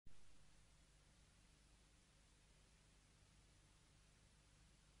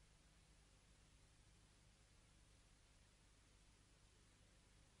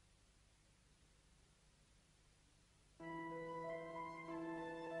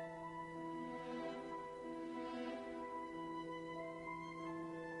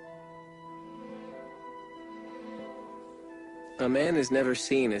A man is never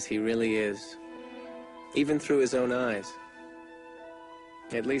seen as he really is, even through his own eyes.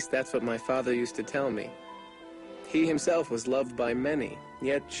 At least that's what my father used to tell me. He himself was loved by many,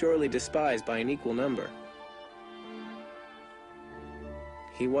 yet surely despised by an equal number.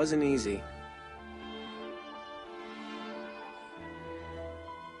 He wasn't easy.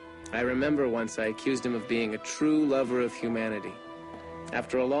 I remember once I accused him of being a true lover of humanity.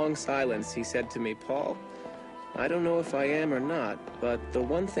 After a long silence, he said to me, "Paul, I don't know if I am or not, but the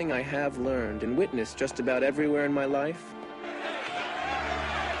one thing I have learned and witnessed just about everywhere in my life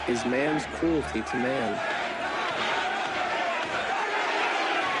is man's cruelty to man."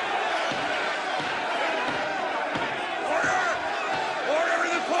 Order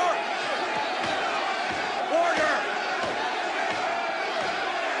in the court! Order!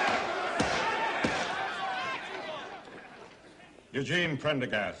 Eugene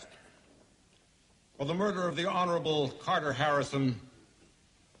Prendergast, for the murder of the Honorable Carter Harrison,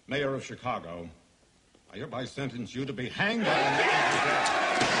 Mayor of Chicago, I hereby sentence you to be hanged on an death.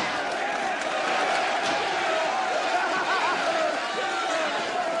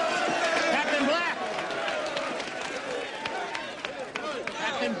 Captain Black!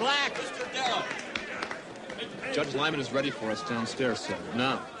 Captain Black! Mr. Darrow! Judge Lyman is ready for us downstairs, sir.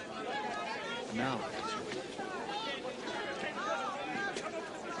 Now. Now.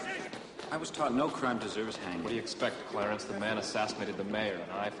 I was taught no crime deserves hanging. What do you expect, Clarence? The man assassinated the mayor,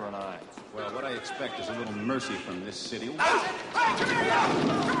 an eye for an eye. Well, what I expect is a little mercy from this city. What's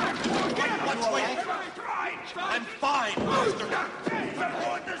waiting? I'm fine, Mr.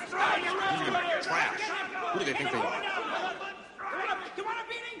 Trash. Who do they think they are?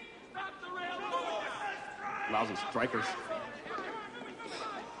 Lousy strikers.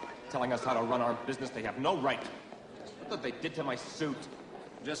 Telling us how to run our business. They have no right. Look what they did to my suit.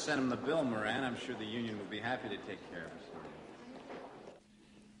 Just send him the bill, Moran. I'm sure the union would be happy to take care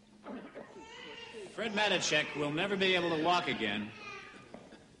of it. Fred Matichek will never be able to walk again,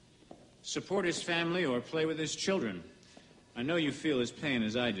 support his family, or play with his children. I know you feel his pain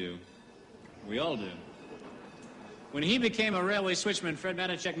as I do. We all do. When he became a railway switchman, Fred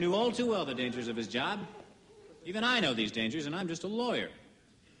Matichek knew all too well the dangers of his job. Even I know these dangers, and I'm just a lawyer.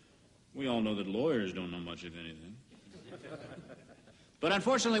 We all know that lawyers don't know much of anything. But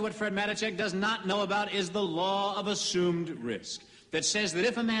unfortunately, what Fred Matichek does not know about is the law of assumed risk that says that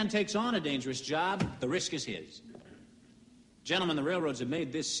if a man takes on a dangerous job, the risk is his. Gentlemen, the railroads have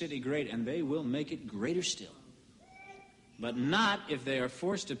made this city great, and they will make it greater still. But not if they are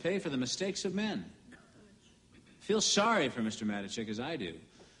forced to pay for the mistakes of men. Feel sorry for Mr. Matichek as I do,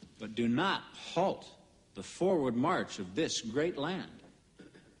 but do not halt the forward march of this great land.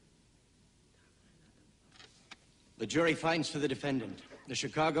 The jury finds for the defendant, the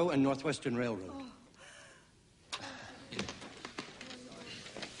Chicago and Northwestern Railroad.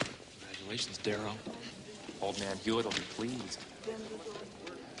 Congratulations, Darrow. Old man Hewitt will be pleased.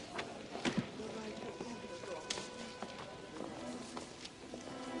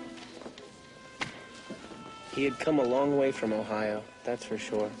 He had come a long way from Ohio, that's for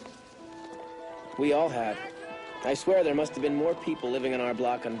sure. We all had. I swear there must have been more people living on our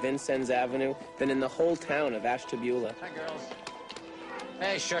block on Vincennes Avenue than in the whole town of Ashtabula. Hi, girls.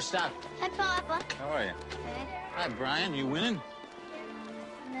 Hey, shortstop. Hi, Papa. How are you? Hey. Hi, Brian. You winning?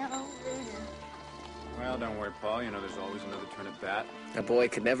 No. Well, don't worry, Paul. You know there's always another turn at bat. A boy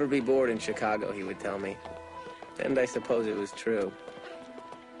could never be bored in Chicago, he would tell me. And I suppose it was true.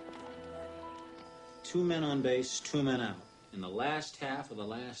 2 men on base, 2 men out. In the last half of the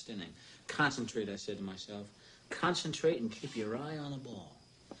last inning. Concentrate, I said to myself. Concentrate and keep your eye on the ball.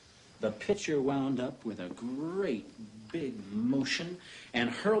 The pitcher wound up with a great big motion and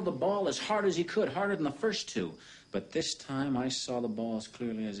hurled the ball as hard as he could, harder than the first 2. But this time I saw the ball as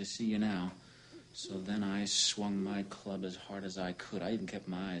clearly as I see you now. So then I swung my club as hard as I could. I even kept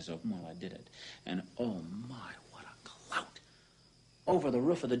my eyes open while I did it. And oh my, what a clout. Over the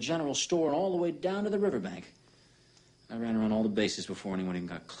roof of the general store and all the way down to the riverbank. I ran around all the bases before anyone even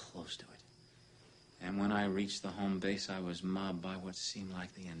got close to it. And when I reached the home base, I was mobbed by what seemed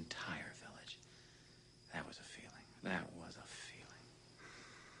like the entire village. That was a feeling. That was a feeling.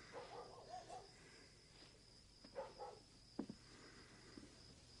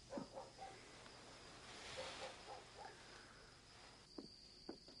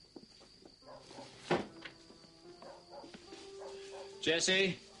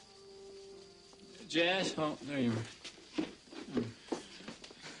 Jesse? Jess? Oh, there you are.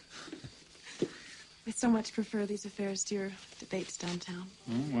 I so much prefer these affairs to your debates downtown.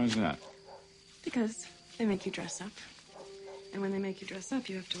 Why's that? Because they make you dress up. And when they make you dress up,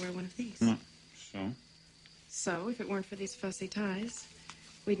 you have to wear one of these. So? So, if it weren't for these fussy ties,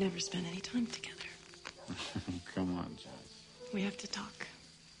 we'd never spend any time together. Come on, Jess. We have to talk.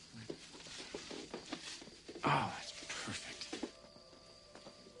 Oh, that's perfect.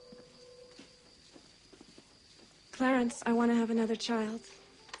 Clarence, I want to have another child.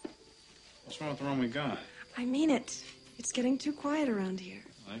 What's wrong with the one we got? I mean it. It's getting too quiet around here.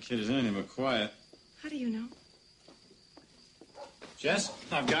 Well, that kid is anything but quiet. How do you know? Jess,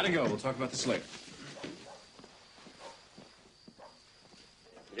 I've got to go. We'll talk about this later.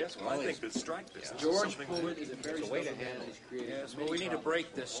 Yes, well, I think the strike business George Pullman is a very way to handle his creative. Yes, well, we need to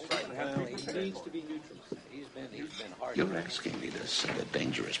break this strike. He needs to be neutral. He's been hard. You're asking me to set a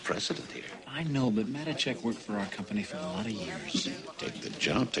dangerous precedent here. I know, but Matichek worked for our company for a lot of years. Take the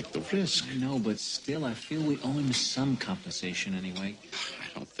job, take the risk. I know, but still, I feel we owe him some compensation anyway.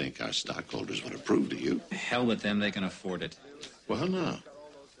 I don't think our stockholders would approve, do you? Hell with them, they can afford it. Well, no.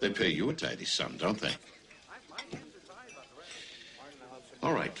 They pay you a tidy sum, don't they?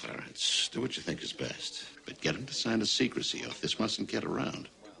 All right, Clarence. Do what you think is best. But get him to sign a secrecy oath. This mustn't get around.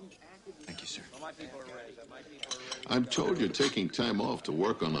 Thank you, sir. I'm told you're taking time off to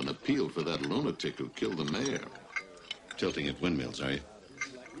work on an appeal for that lunatic who killed the mayor. Tilting at windmills, are you?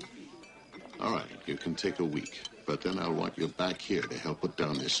 All right, you can take a week. But then I'll want you back here to help put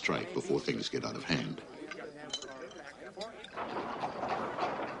down this strike before things get out of hand.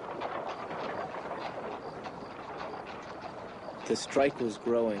 The strike was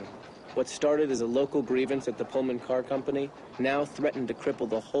growing. What started as a local grievance at the Pullman Car Company now threatened to cripple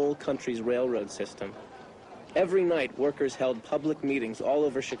the whole country's railroad system. Every night, workers held public meetings all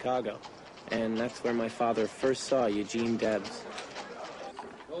over Chicago. And that's where my father first saw Eugene Debs.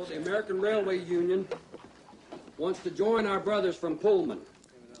 Well, the American Railway Union wants to join our brothers from Pullman.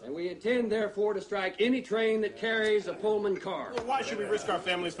 And we intend, therefore, to strike any train that carries a Pullman car. Well, why should we risk our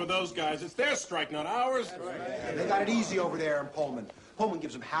families for those guys? It's their strike, not ours. They got it easy over there in Pullman. Pullman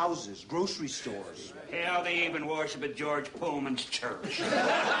gives them houses, grocery stores. Hell, they even worship at George Pullman's church. Yeah,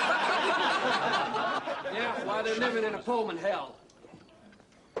 why, they're living in a Pullman hell.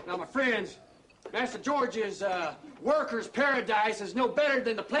 Now, my friends, Master George's workers' paradise is no better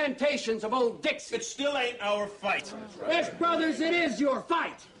than the plantations of old Dixie. It still ain't our fight. Yes, brothers, it is your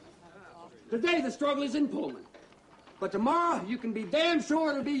fight. Today, the struggle is in Pullman. But tomorrow, you can be damn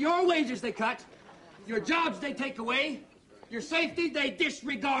sure it'll be your wages they cut, your jobs they take away, your safety they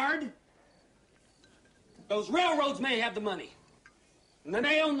disregard. Those railroads may have the money, and they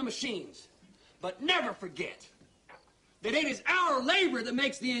may own the machines, but never forget that it is our labor that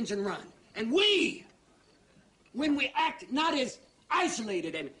makes the engine run. And we, when we act not as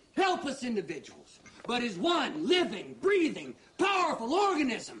isolated and helpless individuals, but as one living, breathing, powerful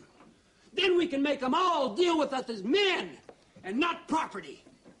organism, then we can make them all deal with us as men and not property.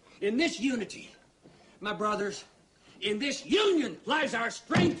 In this unity, my brothers, in this union lies our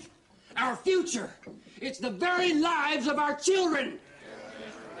strength, our future. It's the very lives of our children.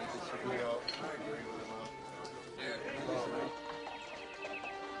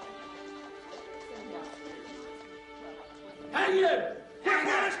 Hang him!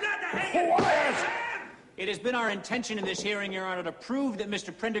 Quiet! It has been our intention in this hearing, Your Honor, to prove that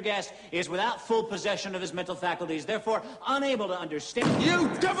Mr. Prendergast is without full possession of his mental faculties, therefore unable to understand... You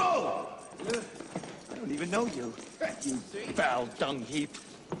devil! I don't even know you. You foul dung heap.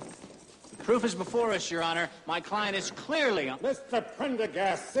 The proof is before us, Your Honor. My client is clearly... Mr.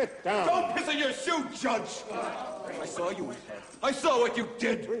 Prendergast, sit down. Don't piss in your shoe, Judge! I saw you. I saw what you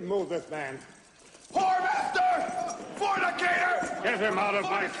did. Remove this man. Whoremaster! Fornicator! Get him out of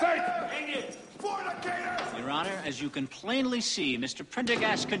my sight! Hang it! Fornicator! Your Honor, as you can plainly see, Mr.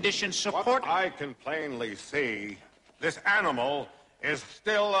 Prendergast's conditions support... What I can plainly see, this animal is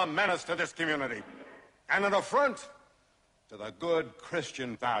still a menace to this community and an affront to the good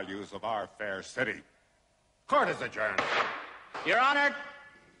Christian values of our fair city. Court is adjourned. Your Honor...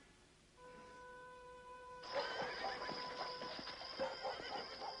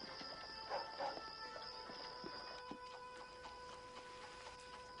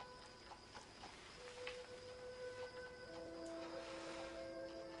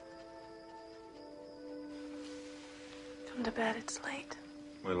 Come to bed, it's late.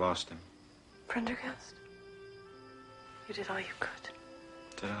 We lost him. Prendergast, you did all you could.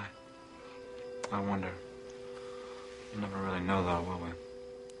 Did I? I wonder. We'll never really know, though, will we?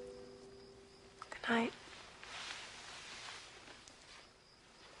 Good night.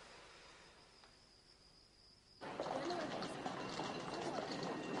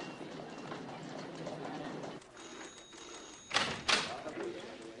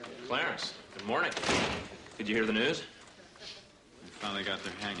 Clarence, good morning. Did you hear the news? We finally got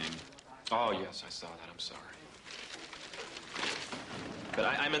their hanging. Oh, yes, I saw that. I'm sorry. But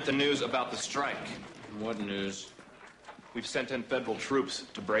I meant the news about the strike. What news? We've sent in federal troops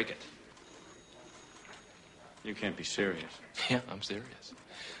to break it. You can't be serious. Yeah, I'm serious.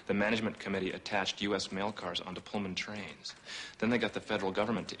 The management committee attached U.S. mail cars onto Pullman trains. Then they got the federal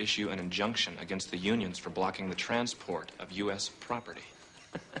government to issue an injunction against the unions for blocking the transport of U.S. property.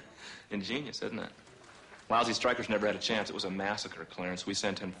 Ingenious, isn't it? Lousy strikers never had a chance. It was a massacre, Clarence. We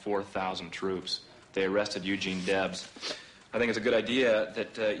sent in 4,000 troops. They arrested Eugene Debs. I think it's a good idea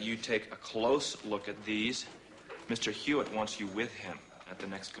that you take a close look at these. Mr. Hewitt wants you with him at the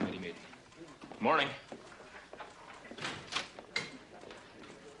next committee meeting. Morning.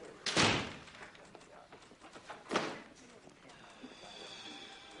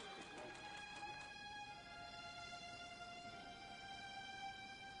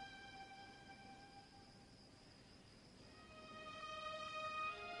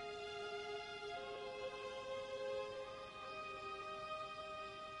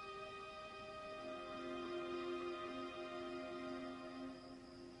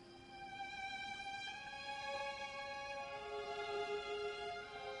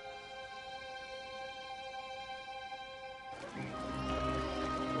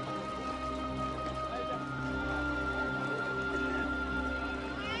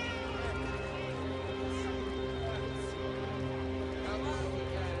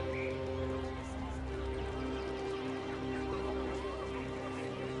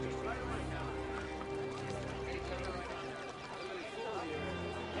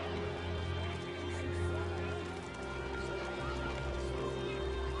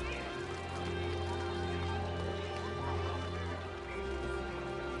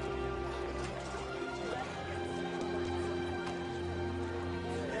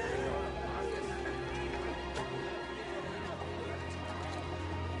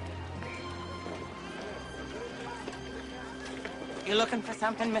 You looking for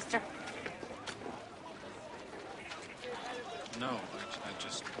something, mister? No, I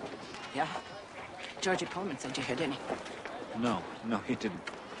just... Yeah? Georgie Pullman sent you here, didn't he? No, he didn't.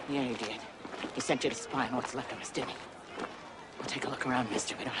 Yeah, he did. He sent you to spy on what's left of us, didn't he? Well, take a look around,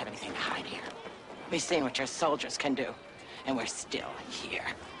 mister. We don't have anything to hide here. We've seen what your soldiers can do, and we're still here.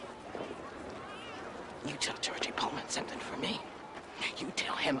 You tell Georgie Pullman something for me. You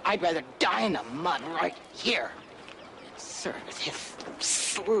tell him I'd rather die in the mud right here than serve as his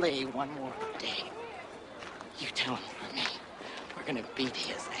slave one more day. You tell him for me. We're gonna beat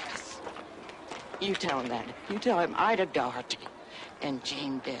his ass. You tell him that. You tell him Ida Doherty and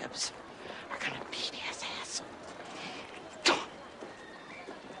Jane Debs are gonna beat his ass. Go on.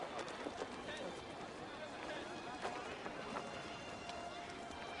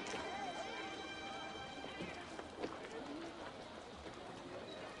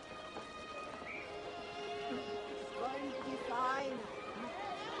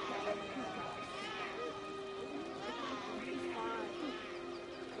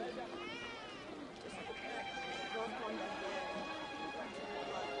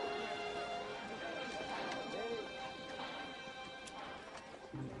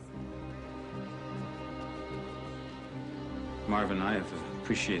 'Marvin, I have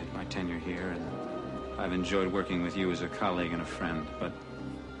appreciated my tenure here, and I've enjoyed working with you as a colleague and a friend, but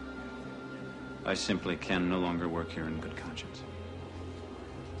I simply can no longer work here in good conscience.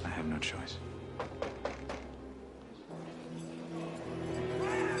 I have no choice.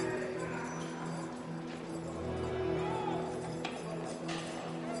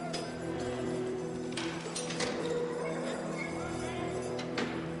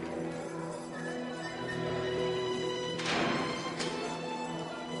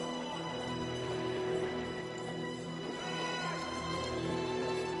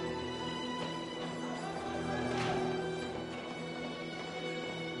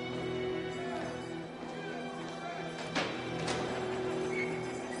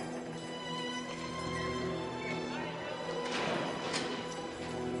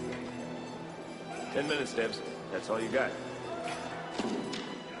 Minutes, Debs. That's all you got.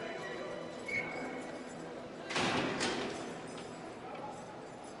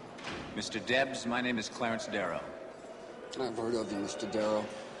 Mr. Debs, my name is Clarence Darrow. I've heard of you, Mr. Darrow.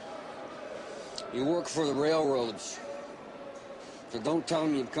 You work for the railroads. So don't tell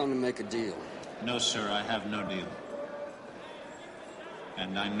them you've come to make a deal. No, sir, I have no deal.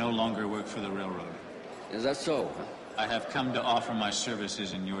 And I no longer work for the railroad. Is that so, huh? I have come to offer my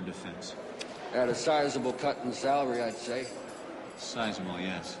services in your defense. At a sizable cut in salary, I'd say. Sizable,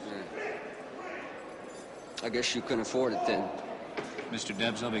 yes. Yeah. I guess you can afford it then. Mr.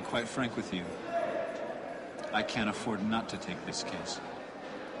 Debs, I'll be quite frank with you. I can't afford not to take this case.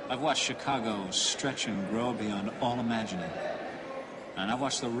 I've watched Chicago stretch and grow beyond all imagining. And I've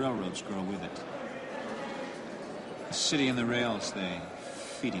watched the railroads grow with it. The city and the rails, they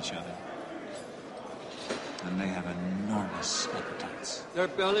feed each other. And they have enormous appetites. Their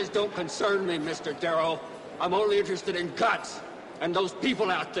bellies don't concern me, Mr. Darrow. I'm only interested in guts and those people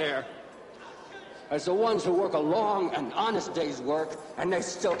out there. As the ones who work a long and honest day's work, and they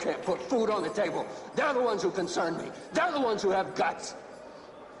still can't put food on the table. They're the ones who concern me. They're the ones who have guts.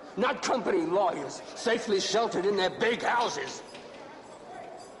 Not company lawyers, safely sheltered in their big houses.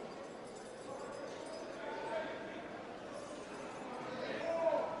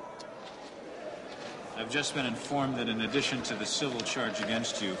 I've just been informed that in addition to the civil charge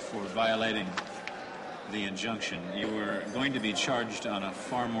against you for violating the injunction, you were going to be charged on a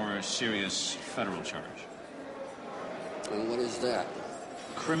far more serious federal charge. And what is that?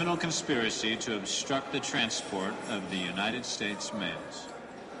 Criminal conspiracy to obstruct the transport of the United States mails.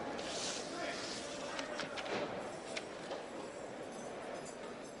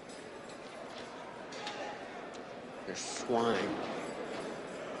 They're swine.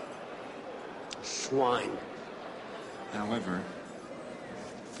 Swine. However,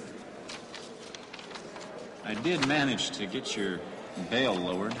 I did manage to get your bail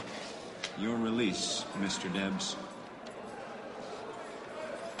lowered. Your release, Mr. Debs.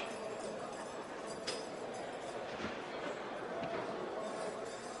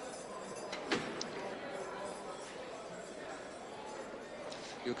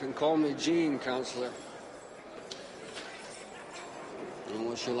 You can call me Gene, Counselor. And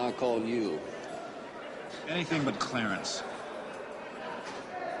what shall I call you? Anything but Clarence.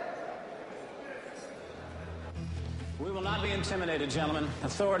 We will not be intimidated, gentlemen.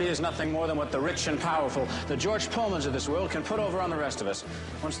 Authority is nothing more than what the rich and powerful, the George Pullmans of this world, can put over on the rest of us.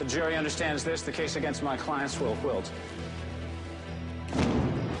 Once the jury understands this, the case against my clients will wilt.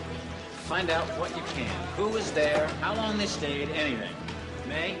 Find out what you can. Who was there, how long they stayed, anything.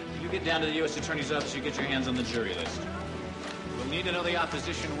 May, you get down to the U.S. Attorney's office, you get your hands on the jury list. We'll need to know the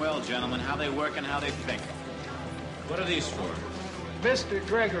opposition well, gentlemen, how they work and how they think. What are these for? Mr.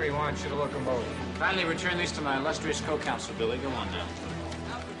 Gregory wants you to look them over. Kindly return these to my illustrious co-counsel, Billy. Go on now.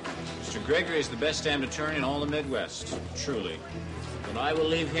 Mr. Gregory is the best damned attorney in all the Midwest, truly. But I will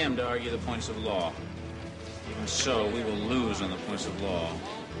leave him to argue the points of law. Even so, we will lose on the points of law.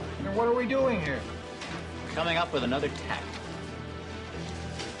 And what are we doing here? Coming up with another tack.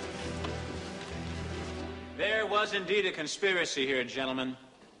 There was indeed a conspiracy here, gentlemen.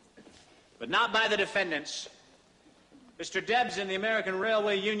 But not by the defendants. Mr. Debs and the American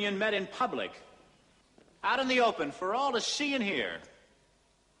Railway Union met in public, out in the open, for all to see and hear.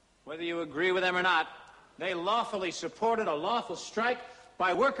 Whether you agree with them or not, they lawfully supported a lawful strike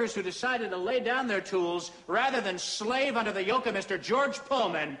by workers who decided to lay down their tools rather than slave under the yoke of Mr. George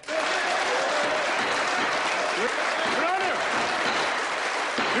Pullman. Your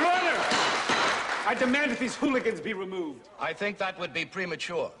Honor! I demand that these hooligans be removed. I think that would be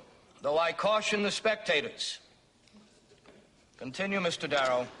premature, though I caution the spectators. Continue, Mr.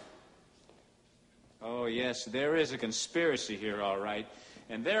 Darrow. Oh, yes, there is a conspiracy here, all right.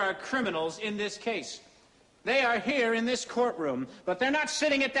 And there are criminals in this case. They are here in this courtroom, but they're not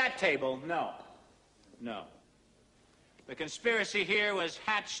sitting at that table. No. No. The conspiracy here was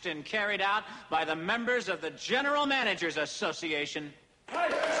hatched and carried out by the members of the General Managers Association.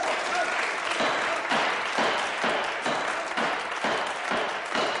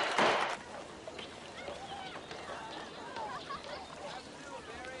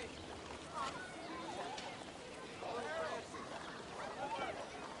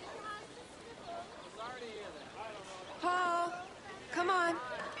 Paul, come on.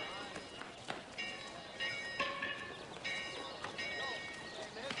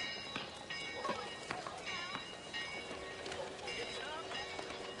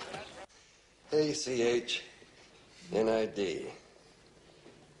 ACH, NID.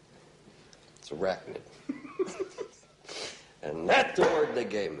 It's arachnid. And that's the word they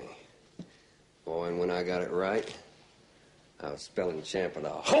gave me. Boy, and when I got it right, I was spelling champ of the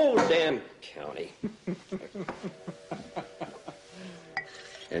whole damn county.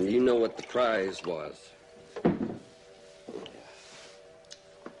 And you know what the prize was.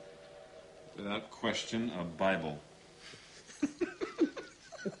 Without question, a Bible.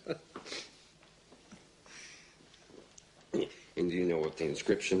 And do you know what the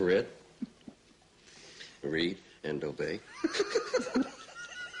inscription read? Read and obey.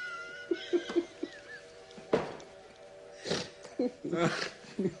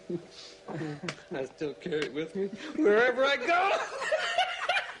 I still carry it with me wherever I go.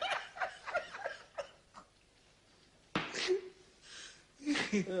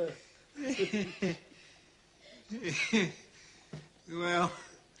 Well,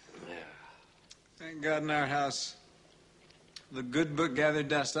 thank God in our house, the good book gathered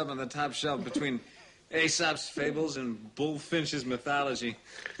dust up on the top shelf between Aesop's fables and Bullfinch's mythology.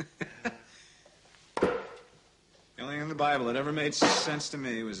 The only thing in the Bible that ever made sense to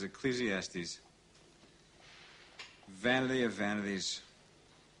me was Ecclesiastes. Vanity of vanities,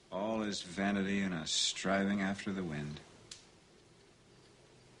 all is vanity and a striving after the wind.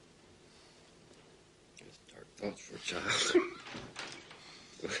 Dark thoughts for a child.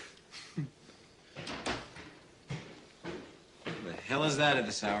 The hell is that at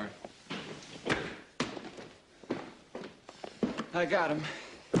this hour? I got him.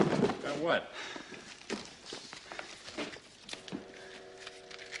 Got what?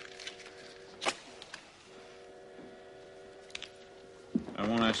 I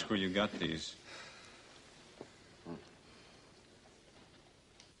won't ask where you got these.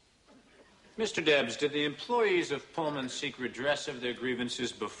 Mr. Debs, did the employees of Pullman seek redress of their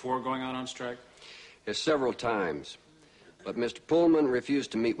grievances before going out on strike? Yes, several times. But Mr. Pullman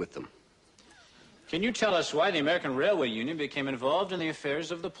refused to meet with them. Can you tell us why the American Railway Union became involved in the affairs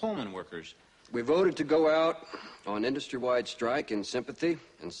of the Pullman workers? We voted to go out on industry-wide strike in sympathy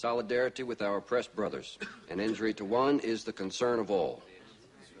and solidarity with our oppressed brothers. An injury to one is the concern of all.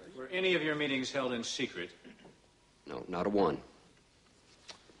 Were any of your meetings held in secret? No, not a one.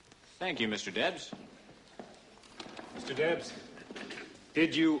 Thank you, Mr. Debs. Mr. Debs,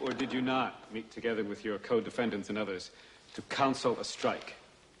 did you or did you not meet together with your co-defendants and others to counsel a strike?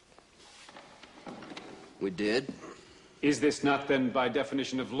 We did. Is this not then, by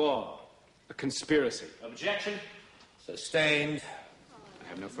definition of law, a conspiracy? Objection. Sustained. I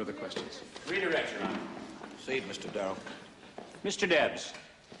have no further questions. Redirect, Your Honor. Proceed, Mr. Darrow. Mr. Debs,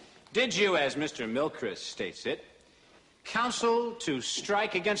 did you, as Mr. Milchrist states it, counsel to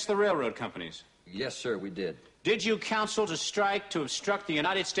strike against the railroad companies? Yes, sir, we did. Did you counsel to strike to obstruct the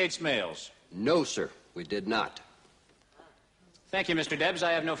United States mails? No, sir, we did not. Thank you, Mr. Debs.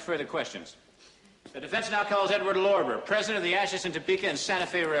 I have no further questions. The defense now calls Edward Lorber, president of the Atchison, Topeka, and Santa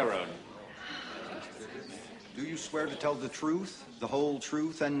Fe Railroad. Do you swear to tell the truth, the whole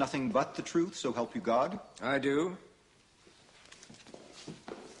truth, and nothing but the truth, so help you God? I do.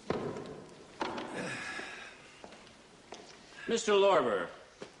 Mr. Lorber,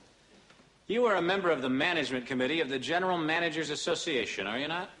 you are a member of the management committee of the General Managers Association, are you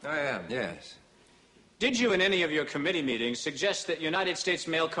not? I am, yes. Did you, in any of your committee meetings, suggest that United States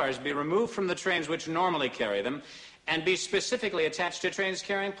mail cars be removed from the trains which normally carry them and be specifically attached to trains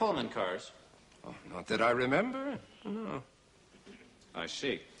carrying Pullman cars? Oh, not that I remember. No. I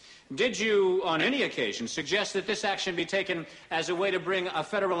see. Did you, on any occasion, suggest that this action be taken as a way to bring a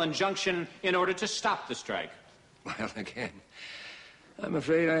federal injunction in order to stop the strike? Well, again, I'm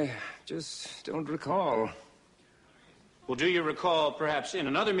afraid I just don't recall. Well, do you recall, perhaps in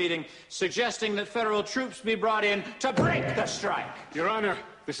another meeting, suggesting that federal troops be brought in to break the strike? Your Honor,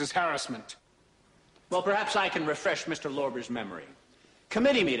 this is harassment. Well, perhaps I can refresh Mr. Lorber's memory.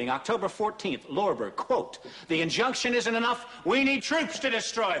 Committee meeting, October 14th, Lorber, quote, "The injunction isn't enough. We need troops to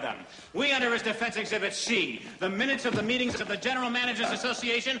destroy them." We enter as Defense Exhibit C, the minutes of the meetings of the General Managers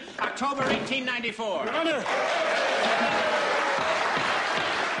Association, October 1894. Your Honor!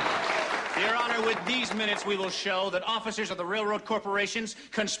 Your Honor, with these minutes, we will show that officers of the railroad corporations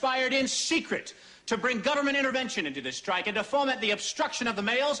conspired in secret to bring government intervention into this strike and to foment the obstruction of the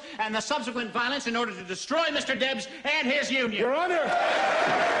mails and the subsequent violence in order to destroy Mr. Debs and his union. Your Honor!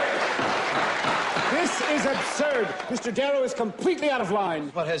 This is absurd. Mr. Darrow is completely out of line.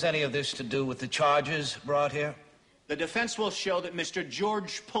 What has any of this to do with the charges brought here? The defense will show that Mr.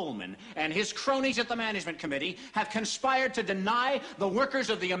 George Pullman and his cronies at the management committee have conspired to deny the workers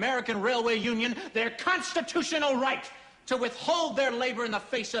of the American Railway Union their constitutional right to withhold their labor in the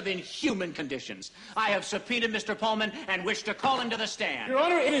face of inhuman conditions. I have subpoenaed Mr. Pullman and wish to call him to the stand. Your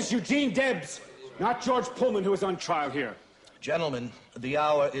Honor, it is Eugene Debs, not George Pullman, who is on trial here. Gentlemen, the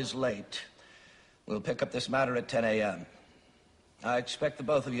hour is late. We'll pick up this matter at 10 a.m. I expect the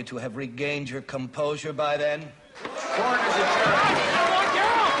both of you to have regained your composure by then. Court is adjourned.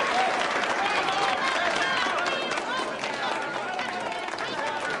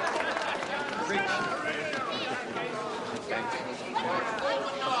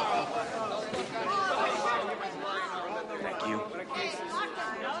 Thank you.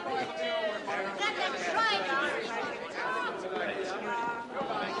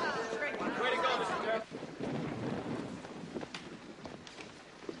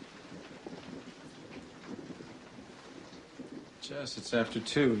 Jess, it's after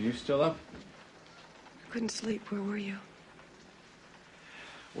 2. You still up? I couldn't sleep. Where were you?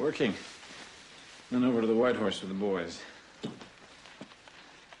 Working. Then over to the White Horse with the boys.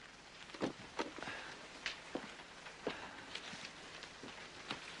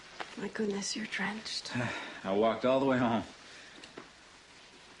 My goodness, you're drenched. I walked all the way home.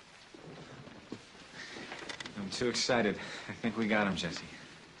 I'm too excited. I think we got him, Jesse.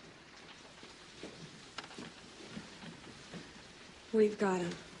 We've got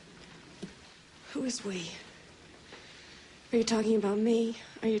him. Who is we? Are you talking about me?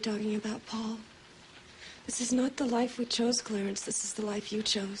 Are you talking about Paul? This is not the life we chose, Clarence. This is the life you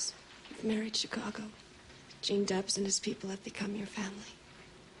chose. You've married Chicago. Gene Debs and his people have become your family.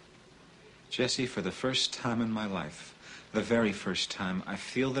 Jesse, for the first time in my life, the very first time, I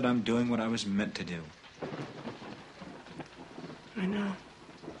feel that I'm doing what I was meant to do. I know.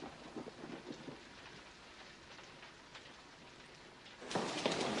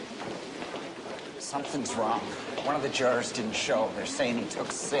 Something's wrong. One of the jurors didn't show. They're saying he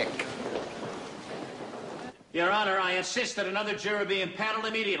took sick. Your Honor, I insist that another juror be impaneled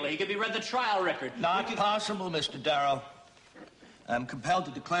immediately. He could be read the trial record. Not possible, Mr. Darrow. I'm compelled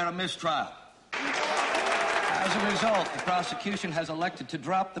to declare a mistrial. As a result, the prosecution has elected to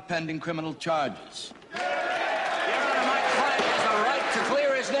drop the pending criminal charges. Your Honor, my client has a right to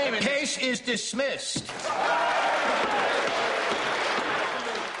clear his name. Case is dismissed.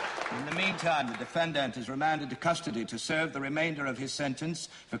 In the meantime, the defendant is remanded to custody to serve the remainder of his sentence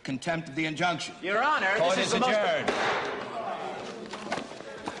for contempt of the injunction. Your Honor, Court this is is the adjourned.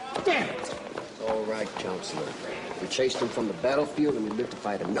 Damn it! All right, Counselor. We chased him from the battlefield and we lived to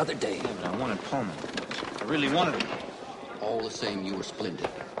fight another day. Yeah, but I wanted Pullman. I really wanted him. All the same, you were splendid.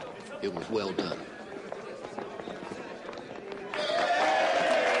 It was well done.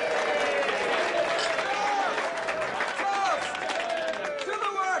 To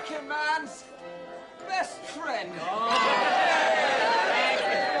the working man's best friend.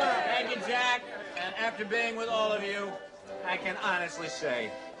 Thank you, Jack. And after being with all of you, I can honestly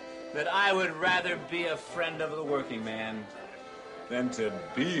say that I would rather be a friend of the working man than to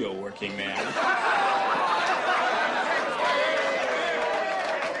be a working man.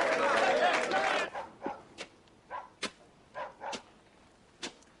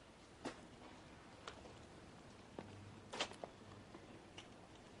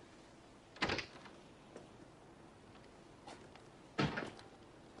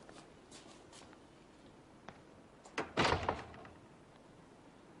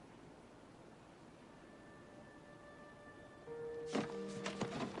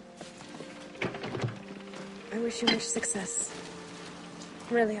 I wish you much success.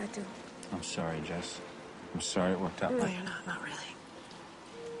 Really, I do. I'm sorry, Jess. I'm sorry it worked out. No, you're not really.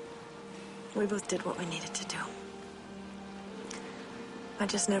 We both did what we needed to do. I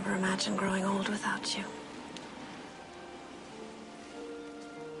just never imagined growing old without you.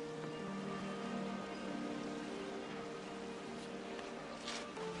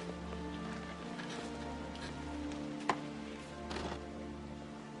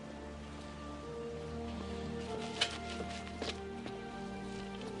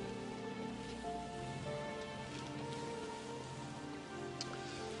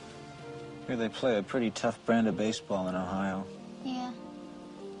 Here they play a pretty tough brand of baseball in Ohio. Yeah,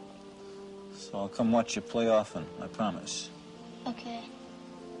 So I'll come watch you play often, I promise. okay.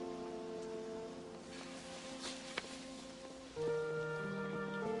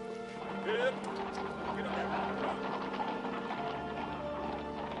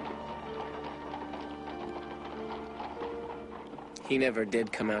 He never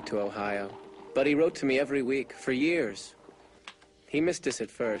did come out to Ohio, but he wrote to me every week for years. He missed us at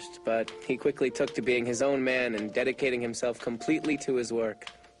first, but he quickly took to being his own man and dedicating himself completely to his work.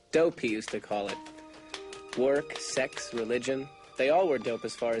 Dope, he used to call it. Work, sex, religion, they all were dope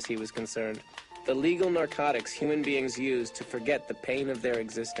as far as he was concerned. The legal narcotics human beings use to forget the pain of their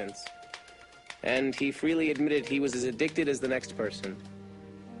existence. And he freely admitted he was as addicted as the next person.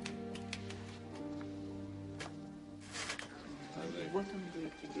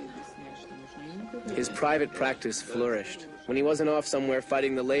 His private practice flourished. When he wasn't off somewhere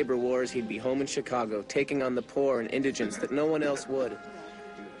fighting the labor wars, he'd be home in Chicago, taking on the poor and indigents that no one else would.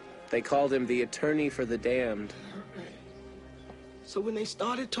 They called him the attorney for the damned. So when they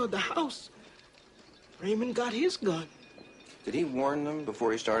started toward the house, Raymond got his gun. Did he warn them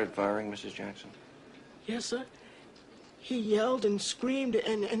before he started firing, Mrs. Jackson? Yes, sir. He yelled and screamed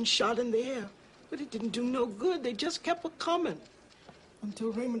and shot in the air. But it didn't do no good. They just kept a-coming.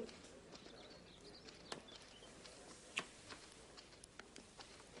 Until Raymond...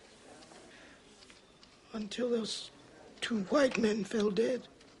 Until those two white men fell dead.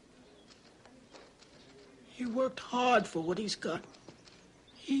 He worked hard for what he's got.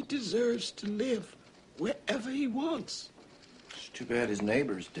 He deserves to live wherever he wants. It's too bad his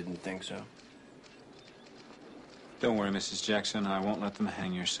neighbors didn't think so. Don't worry, Mrs. Jackson. I won't let them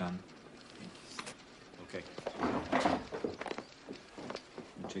hang your son. Okay.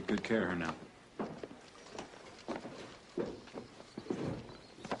 You take good care of her now.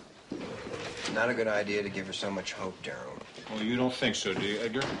 Not a good idea to give her so much hope, Darrow. Well, you don't think so, do you,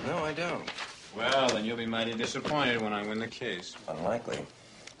 Edgar? No, I don't. Well, then you'll be mighty disappointed when I win the case. Unlikely.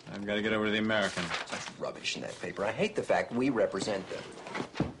 I've got to get over to the American. Such rubbish in that paper. I hate the fact we represent them.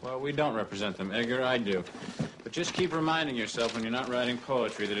 Well, we don't represent them, Edgar. I do. But just keep reminding yourself when you're not writing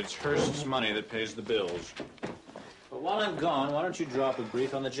poetry that it's Hearst's money that pays the bills. But while I'm gone, why don't you drop a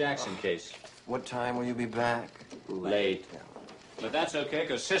brief on the Jackson case? What time will you be back? Late. But that's okay,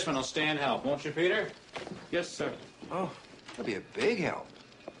 because Sisman will stand help, won't you, Peter? Yes, sir. Oh, that'll be a big help.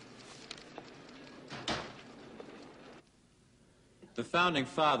 The founding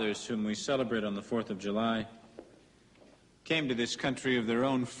fathers, whom we celebrate on the 4th of July, came to this country of their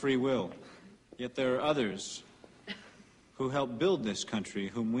own free will. Yet there are others who helped build this country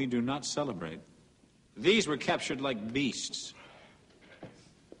whom we do not celebrate. These were captured like beasts,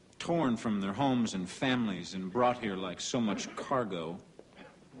 torn from their homes and families and brought here like so much cargo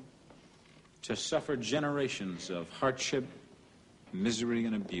to suffer generations of hardship, misery,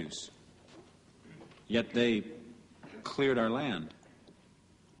 and abuse. Yet they cleared our land,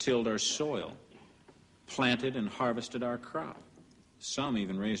 tilled our soil, planted and harvested our crop. Some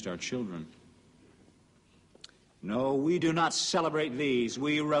even raised our children. No, we do not celebrate these.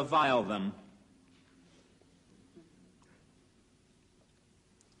 We revile them.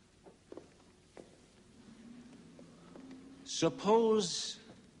 Suppose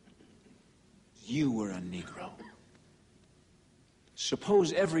you were a Negro.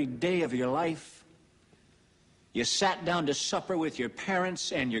 Suppose every day of your life you sat down to supper with your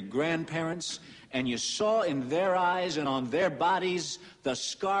parents and your grandparents, and you saw in their eyes and on their bodies the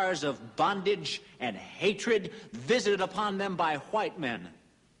scars of bondage and hatred visited upon them by white men.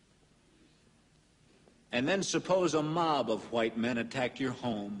 And then suppose a mob of white men attacked your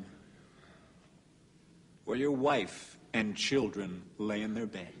home, where your wife and children lay in their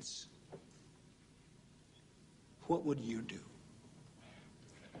beds. What would you do?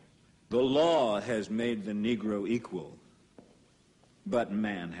 The law has made the Negro equal, but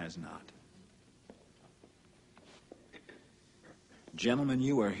man has not. Gentlemen,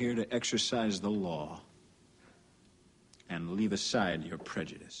 you are here to exercise the law and leave aside your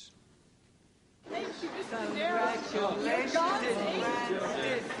prejudice.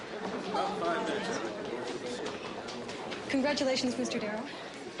 Congratulations, Mr. Darrow.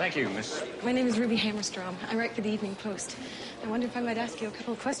 Thank you, Miss. My name is Ruby Hammerstrom. I write for the Evening Post. I wonder if I might ask you a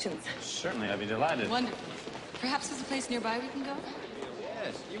couple of questions. Certainly, I'd be delighted. Wonderful. Perhaps there's a place nearby we can go?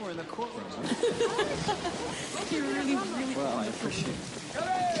 Yes, you were in the courtroom. You're really, really Well, I wonderful. appreciate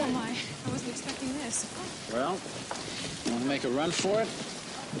it. Oh, my. I wasn't expecting this. Well, you want to make a run for it?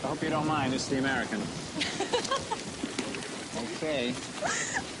 I hope you don't mind. It's the American. Okay.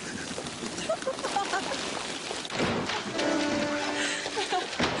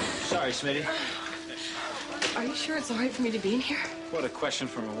 Sorry, Smitty. Are you sure it's all right for me to be in here? What a question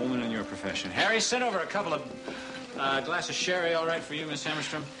from a woman in your profession. Harry, send over a couple of glass of sherry, all right for you, Miss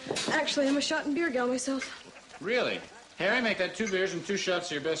Hammerstrom? Actually, I'm a shot and beer gal myself. Really? Harry, make that 2 beers and 2 shots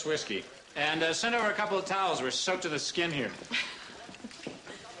of your best whiskey. And send over a couple of towels. We're soaked to the skin here.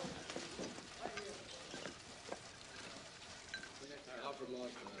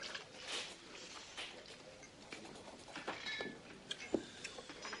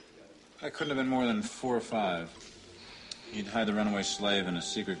 I couldn't have been more than 4 or 5. He'd hide the runaway slave in a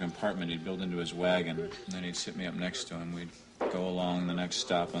secret compartment he'd built into his wagon, and then he'd sit me up next to him. We'd go along the next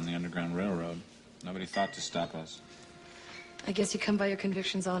stop on the Underground Railroad. Nobody thought to stop us. I guess you come by your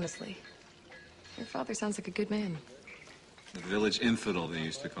convictions honestly. Your father sounds like a good man. The village infidel, they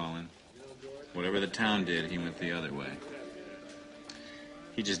used to call him. Whatever the town did, he went the other way.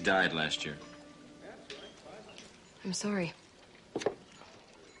 He just died last year. I'm sorry.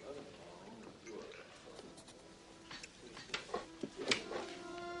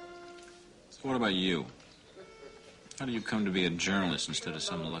 So what about you? How do you come to be a journalist instead of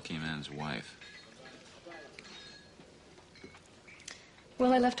some lucky man's wife?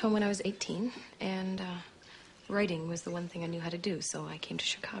 Well, I left home when I was 18, and writing was the one thing I knew how to do, so I came to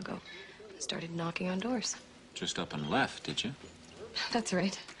Chicago and started knocking on doors. Just up and left, did you? That's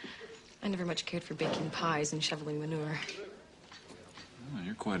right. I never much cared for baking pies and shoveling manure. Well,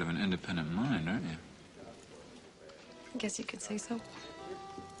 you're quite of an independent mind, aren't you? I guess you could say so.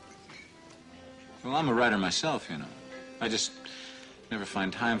 Well, I'm a writer myself, you know. I just never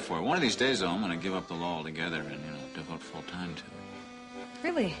find time for it. One of these days, though, I'm going to give up the law altogether and, devote full time to it.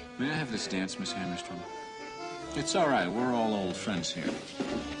 Really? May I have this dance, Miss Hammerstrom? It's all right. We're all old friends here.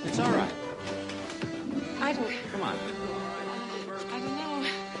 It's all right. I don't... Come on. I don't know.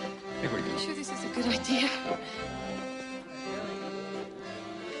 Here we go. I'm sure this is a good idea.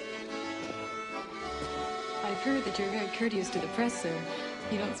 I've heard that you're very courteous to the press, sir.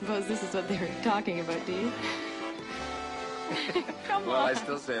 You don't suppose this is what they were talking about, do you? Come Well, on. I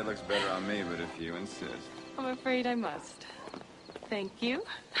still say it looks better on me, but if you insist. I'm afraid I must. Thank you.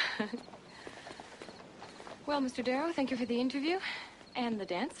 Well, Mr. Darrow, thank you for the interview and the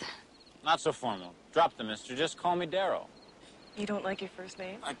dance. Not so formal. Drop the mister. Just call me Darrow. You don't like your first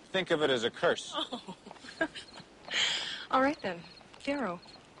name? I think of it as a curse. Oh. All right, then. Darrow.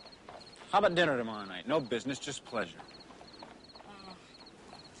 How about dinner tomorrow night? No business, just pleasure.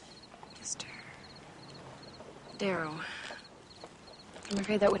 Mr. Darrow. I'm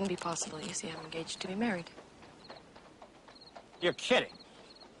afraid that wouldn't be possible. You see, I'm engaged to be married. You're kidding.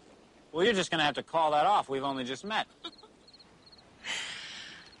 Well, you're just going to have to call that off. We've only just met.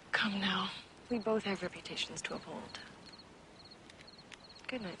 Come now. We both have reputations to uphold.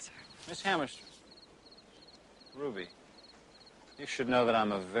 Good night, sir. Miss Hammerstrom. Ruby. You should know that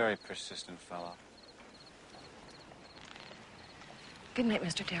I'm a very persistent fellow. Good night,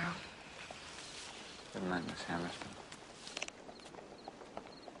 Mr. Darrow. Good night, Miss Hammerstrom.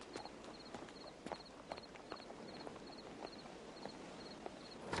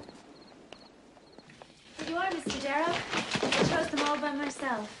 Here you are, Mr. Darrow. I chose them all by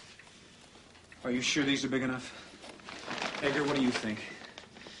myself. Are you sure these are big enough? Edgar, what do you think?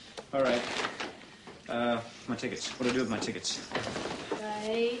 All right. My tickets. What do I do with my tickets?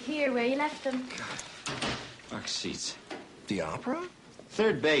 Right here, where you left them. Box seats. The opera?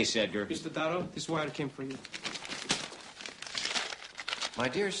 Third base, Edgar. Mr. Darrow, this wire came for you. My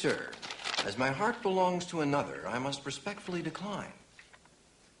dear sir, as my heart belongs to another, I must respectfully decline.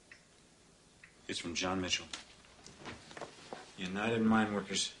 It's from John Mitchell. United Mine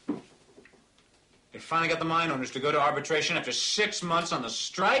Workers. They finally got the mine owners to go to arbitration after 6 months on the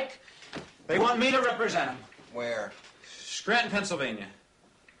strike. They want me to represent them. Where? Scranton, Pennsylvania.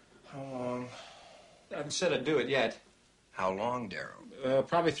 How long? I haven't said I'd do it yet. How long, Darrow?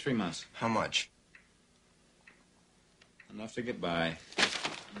 Probably 3 months. How much? Enough to get by.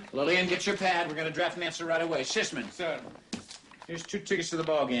 Lillian, get your pad. We're going to draft an answer right away. Sisman. Sir. Here's 2 tickets to the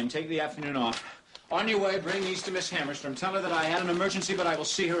ball game. Take the afternoon off. On your way, bring these to Miss Hammerstrom. Tell her that I had an emergency, but I will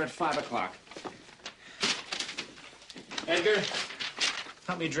see her at 5 o'clock. Edgar,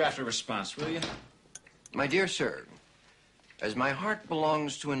 help me draft a response, will you? My dear sir, as my heart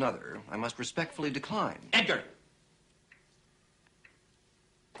belongs to another, I must respectfully decline. Edgar!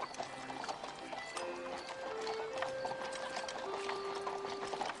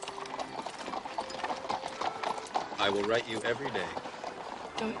 I will write you every day.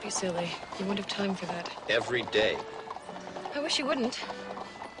 Don't be silly. You won't have time for that. Every day. I wish you wouldn't.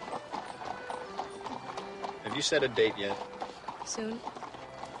 Have you set a date yet? Soon?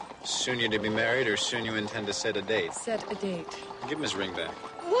 Soon you're to be married, or soon you intend to set a date? Set a date. Give him his ring back.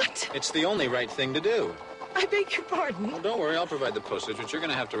 What? It's the only right thing to do. I beg your pardon. Well, don't worry, I'll provide the postage, but you're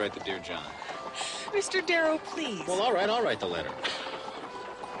going to have to write the Dear John. Mr. Darrow, please. Well, all right, I'll write the letter.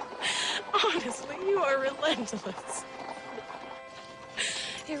 Honestly, you are relentless.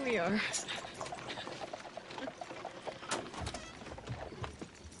 Here we are.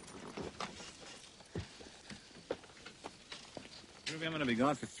 Ruby, I'm going to be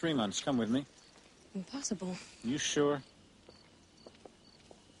gone for 3 months. Come with me. Impossible. You sure?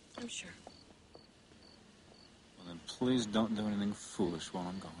 I'm sure. Well, then please don't do anything foolish while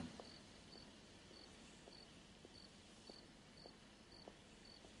I'm gone.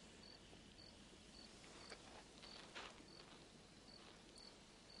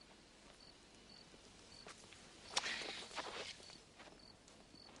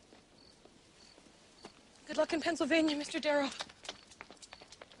 Good luck in Pennsylvania, Mr. Darrow.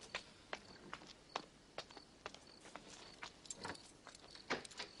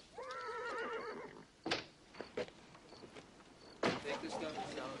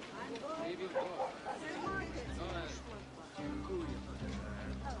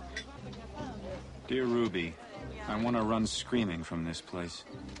 Dear Ruby, I want to run screaming from this place.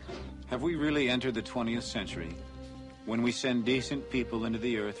 Have we really entered the 20th century? When we send decent people into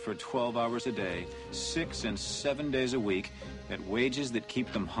the earth for 12 hours a day, 6 and 7 days a week, at wages that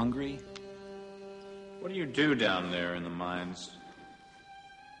keep them hungry? What do you do down there in the mines?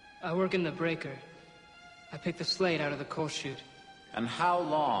 I work in the breaker. I pick the slate out of the coal chute. And how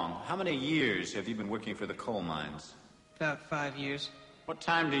long, how many years have you been working for the coal mines? About 5 years. What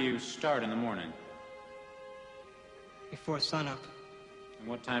time do you start in the morning? Before sunup. And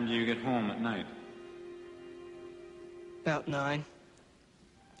what time do you get home at night? About 9.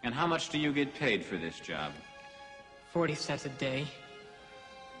 And how much do you get paid for this job? 40 cents a day.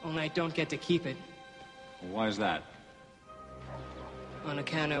 Only I don't get to keep it. Why is that? On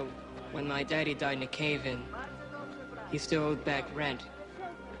account of when my daddy died in a cave-in, he still owed back rent.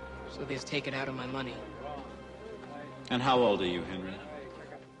 So they just take it out of my money. And how old are you, Henry?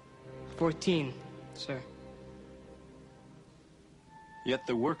 14, sir. Yet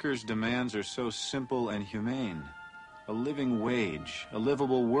the workers' demands are so simple and humane. A living wage, a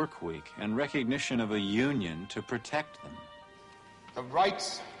livable work week, and recognition of a union to protect them. The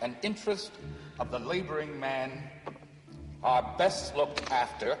rights and interests of the laboring man are best looked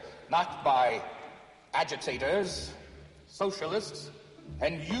after not by agitators, socialists,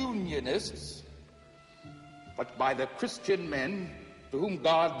 and unionists, but by the Christian men to whom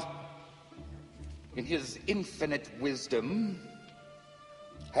God, in his infinite wisdom,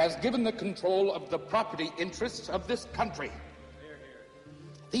 has given the control of the property interests of this country.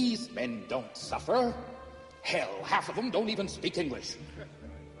 These men don't suffer. Hell, half of them don't even speak English.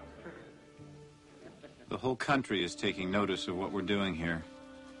 The whole country is taking notice of what we're doing here.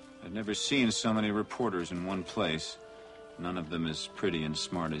 I've never seen so many reporters in one place. None of them as pretty and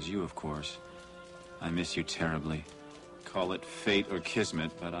smart as you, of course. I miss you terribly. Call it fate or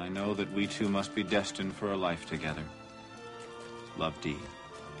kismet, but I know that we two must be destined for a life together. Love, Dee.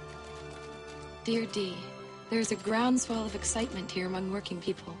 Dear Dee, there's a groundswell of excitement here among working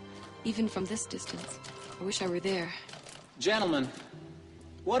people, even from this distance. I wish I were there. Gentlemen,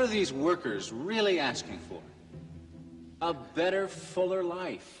 what are these workers really asking for? A better, fuller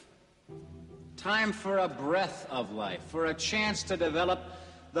life. Time for a breath of life, for a chance to develop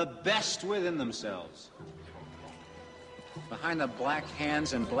the best within themselves. Behind the black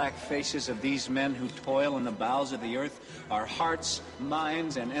hands and black faces of these men who toil in the bowels of the earth are hearts,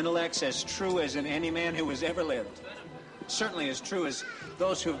 minds, and intellects as true as in any man who has ever lived. Certainly as true as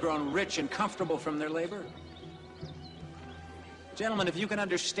those who have grown rich and comfortable from their labor. Gentlemen, if you can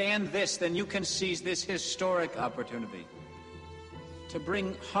understand this, then you can seize this historic opportunity to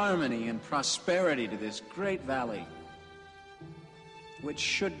bring harmony and prosperity to this great valley, which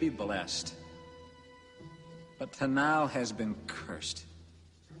should be blessed, but to now has been cursed.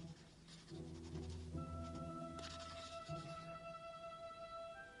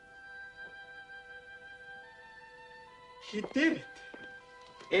 He did it.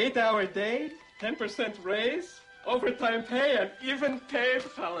 8-hour day, 10% raise, overtime pay, and even paid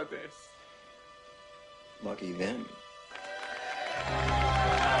holidays. Lucky them.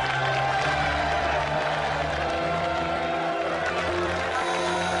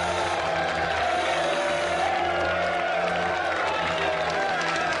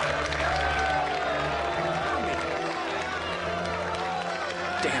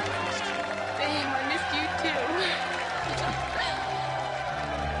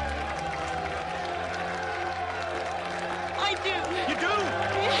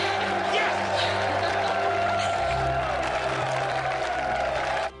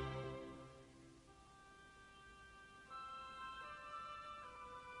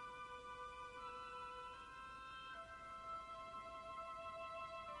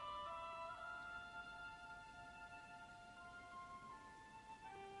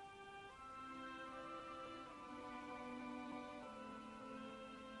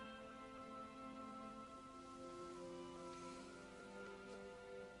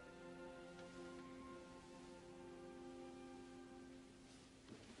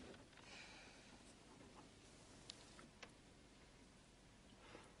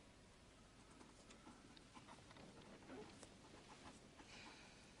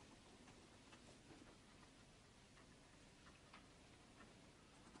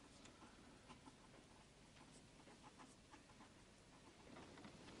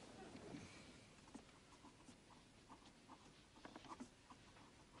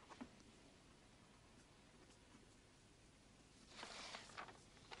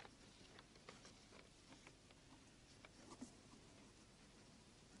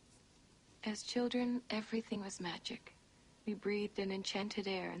 As children, everything was magic. We breathed in enchanted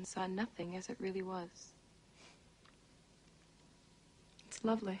air and saw nothing as it really was. It's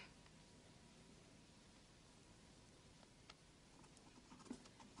lovely.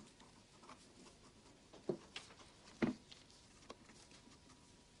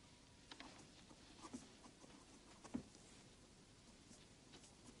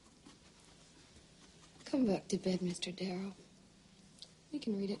 Come back to bed, Mr. Darrow. We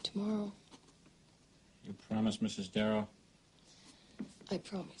can read it tomorrow. You promise, Mrs. Darrow? I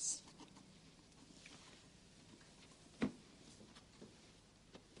promise.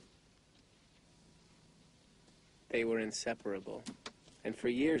 They were inseparable. And for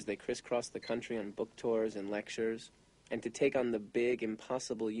years, they crisscrossed the country on book tours and lectures, and to take on the big,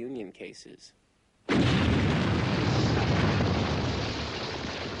 impossible union cases.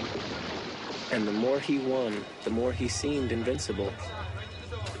 And the more he won, the more he seemed invincible.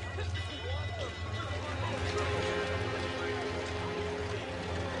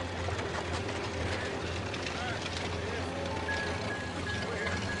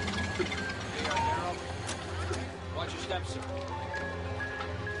 Watch your steps, sir.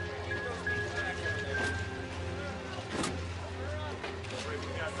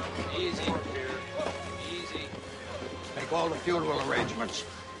 Easy. Easy. Make all the funeral arrangements.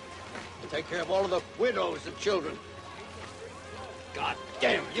 Take care of all of the widows and children.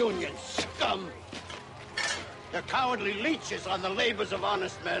 Goddamn union scum! They're cowardly leeches on the labors of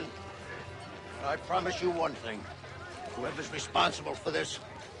honest men. I promise you one thing. Whoever's responsible for this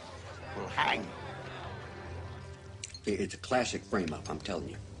will hang. It's a classic frame-up, I'm telling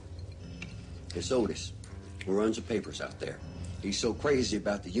you. It's Otis, who runs the papers out there. He's so crazy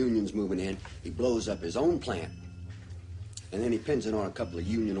about the unions moving in, he blows up his own plant. And then he pins it on a couple of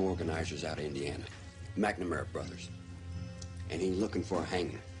union organizers out of Indiana, McNamara brothers. And he's looking for a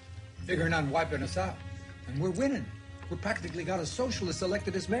hanging. Figuring on wiping us out. And we're winning. We practically got a socialist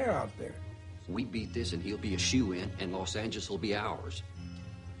elected as mayor out there. We beat this and he'll be a shoe-in, and Los Angeles will be ours.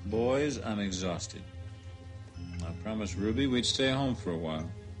 Boys, I'm exhausted. I promised Ruby we'd stay home for a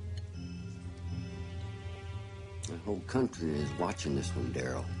while. The whole country is watching this one,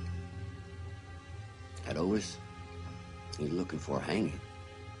 Darrow. At Otis, he's looking for a hanging.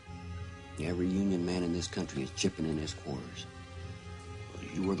 Every union man in this country is chipping in his quarters. Well,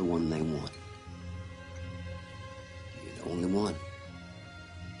 you were the one they want. You're the only one.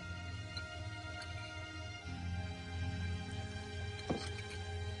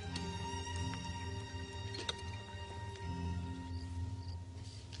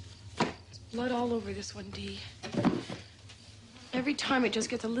 Blood all over this one, Dee. Every time it just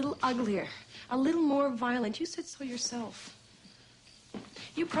gets a little uglier, a little more violent. You said so yourself.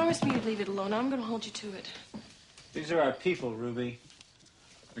 You promised me you'd leave it alone. I'm going to hold you to it. These are our people, Ruby.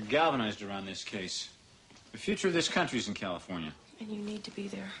 We're galvanized around this case. The future of this country's in California. And you need to be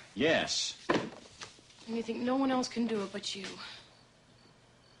there. Yes. And you think no one else can do it but you.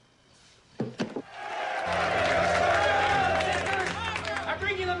 I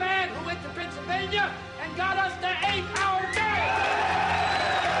bring you the man who went to Pennsylvania and got us the 8-hour day!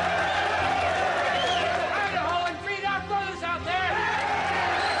 Idaho and freed our brothers out there!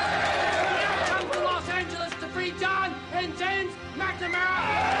 We now come to Los Angeles to free John and James McNamara!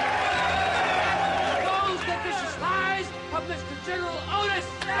 Those the vicious lies of Mr. General Otis!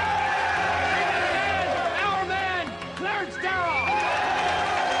 And our man, Clarence Darrow!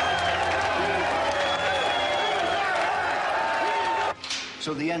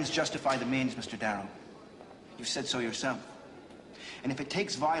 So the ends justify the means, Mr. Darrow. You've said so yourself. And if it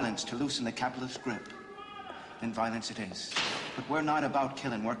takes violence to loosen the capitalist grip, then violence it is. But we're not about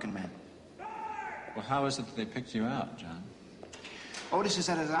killing working men. Well, how is it that they picked you out, John? Otis has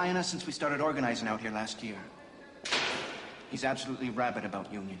had his eye on us since we started organizing out here last year. He's absolutely rabid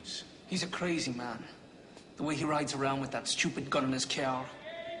about unions. He's a crazy man. The way he rides around with that stupid gun in his car,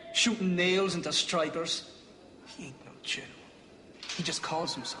 shooting nails into strikers. He ain't no Jew. He just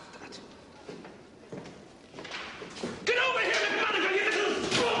calls himself that. Get over here, McMonagall, you little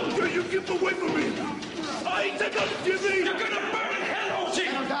scum! You get away from me! I ain't taking Jimmy! You're gonna burn in hell, OG!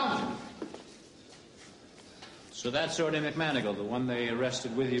 Settle down. So that's Ordy McManigal, the one they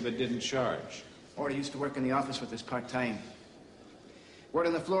arrested with you but didn't charge. Orty used to work in the office with us part-time. Word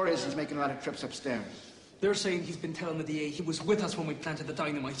on the floor is he's making a lot of trips upstairs. They're saying he's been telling the DA he was with us when we planted the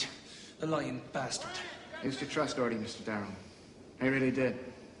dynamite. The lying bastard. I used to trust Orty, Mr. Darrow. I really did.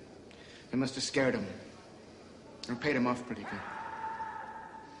 They must have scared him. And paid him off pretty good.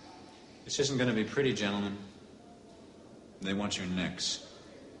 This isn't going to be pretty, gentlemen. They want your necks.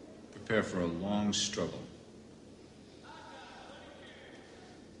 Prepare for a long struggle.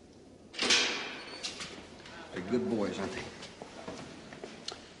 They're good boys, aren't they?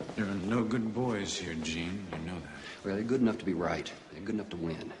 There are no good boys here, Gene. You know that. Well, they're good enough to be right. They're good enough to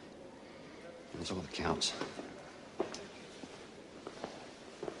win. That's all that counts.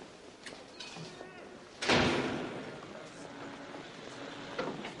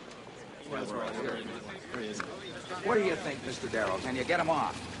 What do you think, Mr. Darrow? Can you get him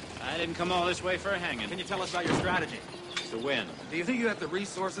off? I didn't come all this way for a hanging. Can you tell us about your strategy? To win. Do you think you have the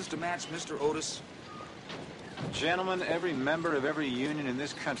resources to match Mr. Otis? Gentlemen, every member of every union in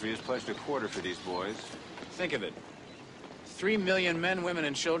this country has pledged a quarter for these boys. Think of it. 3 million men, women,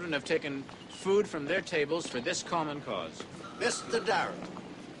 and children have taken food from their tables for this common cause. Mr. Darrow,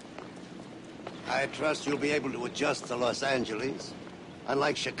 I trust you'll be able to adjust to Los Angeles.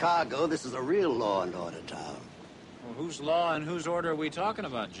 Unlike Chicago, this is a real law and order town. Well, whose law and whose order are we talking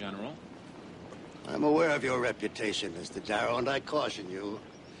about, General? I'm aware of your reputation, Mr. Darrow, and I caution you.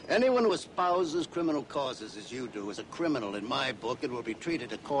 Anyone who espouses criminal causes as you do is a criminal in my book and will be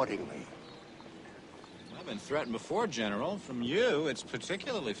treated accordingly. I've been threatened before, General. From you, it's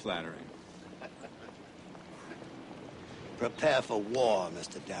particularly flattering. Prepare for war,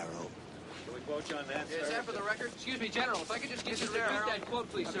 Mr. Darrow. Can we quote you on that, sir? Is that for the record? Excuse me, General, if I could just get you to repeat that quote,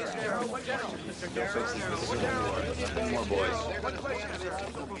 please, sir. Mr. Darrow, what General? Mr. Darrow. More boys.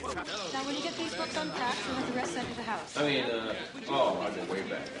 Now, when you get these books unpacked, we'll have the rest sent to the house. I've been way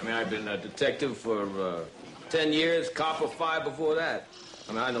back. I've been a detective for 10 years, cop for 5 before that.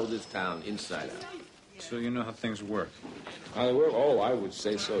 I know this town inside out. So you know how things work? Oh, I would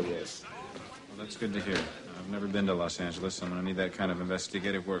say so, yes. Well, that's good to hear. I've never been to Los Angeles. I'm going to need that kind of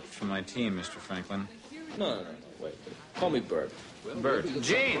investigative work for my team, Mr. Franklin. No, wait. Call me Bert. Bert.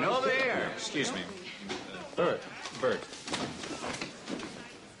 Gene, over here. Excuse me. Bert. Bert.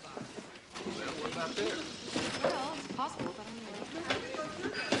 What about there? Well, it's possible, but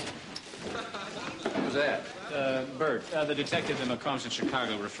Who's that? Bert, the detective that McCombs in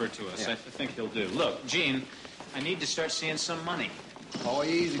Chicago referred to us. Yeah. I think he'll do. Look, Gene, I need to start seeing some money. Oh,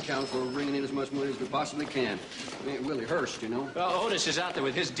 easy, Counselor. We're bringing in as much money as we possibly can. We ain't Willie Hurst, you know. Well, Otis is out there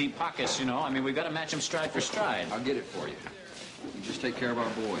with his deep pockets, you know. We've got to match him stride for stride. I'll get it for you. You just take care of our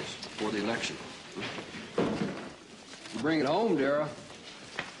boys before the election. You bring it home, Darrow.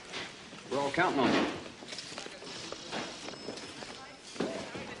 We're all counting on you.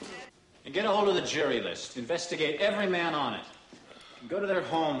 And get a hold of the jury list. Investigate every man on it. Go to their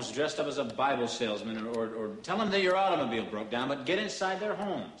homes dressed up as a Bible salesman or tell them that your automobile broke down, but get inside their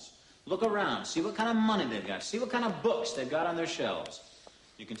homes. Look around. See what kind of money they've got. See what kind of books they've got on their shelves.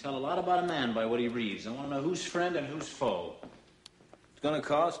 You can tell a lot about a man by what he reads. I want to know who's friend and who's foe. It's going to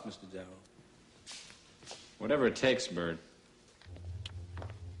cost, Mr. Darrow. Whatever it takes, Bert.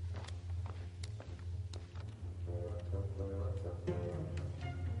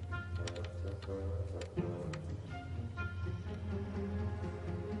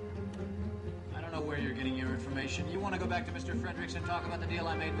 Where you're getting your information. You want to go back to Mr. Fredericks and talk about the deal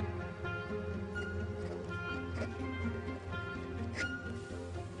I made with...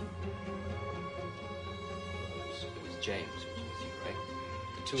 It was James was with you, right?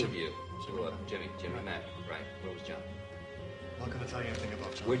 The two of you. So, Jimmy, Matt, right. Where was John? I'm not going to tell you anything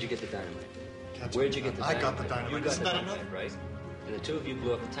about John. Where'd you get the dynamite? Where'd you get the dynamite? I got the dynamite. You got Isn't the that dynamite, enough? right? And the two of you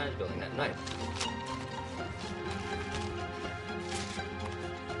blew up the Times building that night.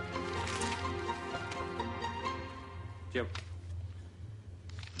 Yep.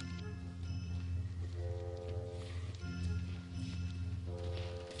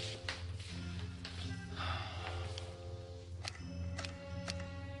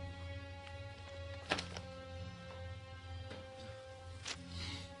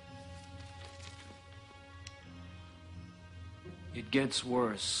 It gets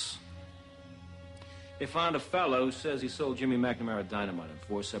worse. They found a fellow who says he sold Jimmy McNamara dynamite on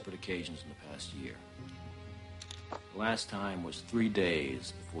 4 separate occasions in the past year. The last time was 3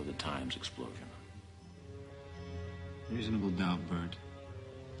 days before the Times explosion. Reasonable doubt, Bert.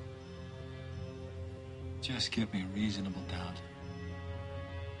 Just give me reasonable doubt.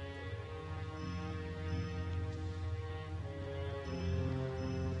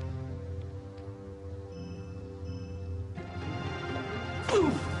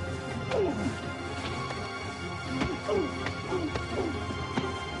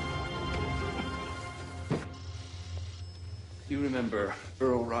 You remember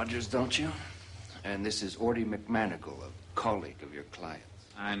Earl Rogers, don't you? And this is Orty McManigal, a colleague of your client.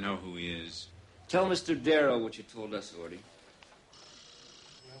 I know who he is. Tell Mr. Darrow what you told us, Orty.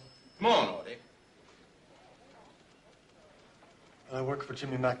 Come on, Orty. I work for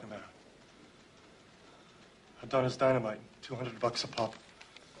Jimmy McNamara. I've done his dynamite, $200 a pop.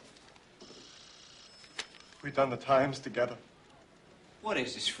 We've done the Times together. What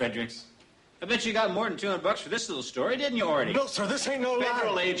is this, Fredericks? I bet you got more than $200 for this little story, didn't you, Artie? No, sir, this ain't no lie.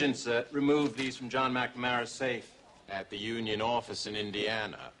 Federal agents removed these from John McNamara's safe at the Union office in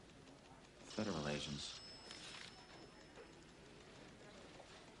Indiana. Federal agents.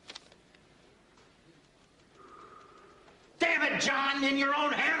 Damn it, John, in your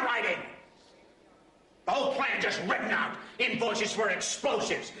own handwriting! The whole plan just written out. Invoices for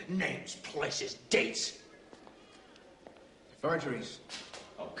explosives. Names, places, dates. Forgeries.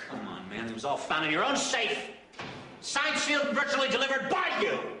 Oh, come on, man. It was all found in your own safe. Signed, sealed, and virtually delivered by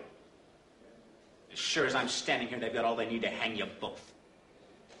you. As sure as I'm standing here, they've got all they need to hang you both.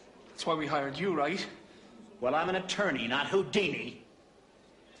 That's why we hired you, right? Well, I'm an attorney, not Houdini.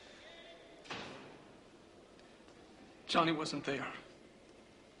 Johnny wasn't there.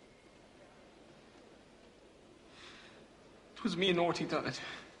 It was me and Orty done it.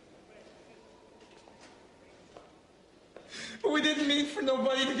 But we didn't mean for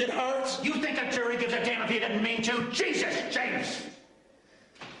nobody to get hurt. You think a jury gives a damn if you didn't mean to? Jesus, James!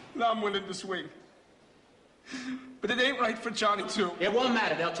 Now I'm willing to swing. But it ain't right for Johnny, too. It won't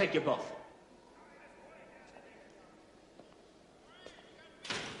matter. They'll take you both.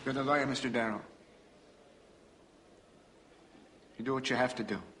 You're the lawyer, Mr. Darrow. You do what you have to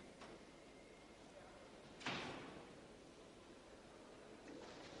do.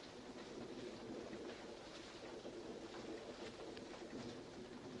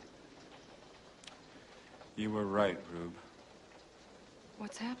 You were right, Rube.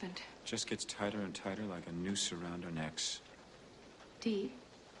 What's happened? Just gets tighter and tighter like a noose around our necks. Dee?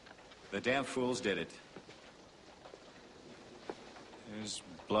 The damn fools did it. There's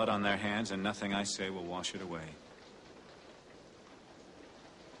blood on their hands, and nothing I say will wash it away.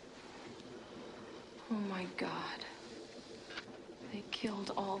 Oh, my God. They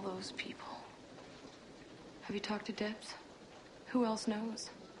killed all those people. Have you talked to Debs? Who else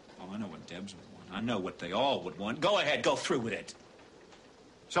knows? Oh, I know what Debs would want. I know what they all would want. Go ahead, go through with it.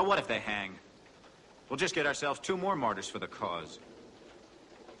 So what if they hang? We'll just get ourselves 2 more martyrs for the cause.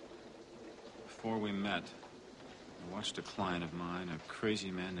 Before we met, I watched a client of mine, a crazy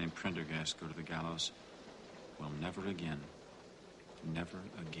man named Prendergast, go to the gallows. Well, never again. Never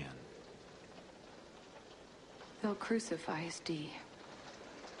again. They'll crucify us, Dee.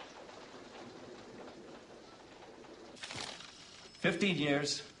 15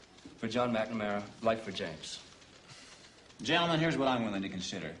 years for John McNamara, life for James. Gentlemen, here's what I'm willing to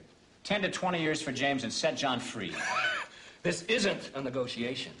consider. 10 to 20 years for James and set John free. This isn't a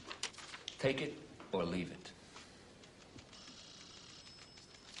negotiation. Take it or leave it.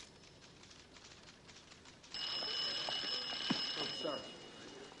 Oh, sorry.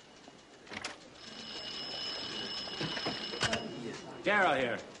 Darrow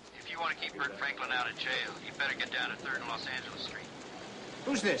here. If you want to keep Bert Franklin out of jail, you better get down to 3rd and Los Angeles Street.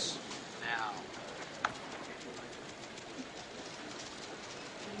 Who's this? Now.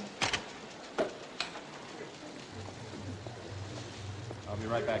 I'll be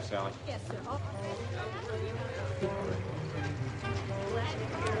right back, Sally. Yes, sir.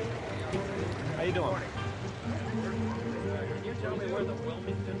 How you doing? Can you tell me where the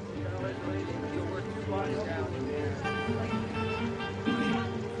Wilmington Hotel is, lady? You're worth 2 blocks down.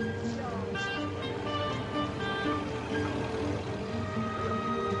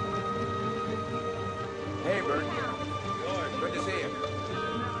 Hey, Bert. George, good to see you.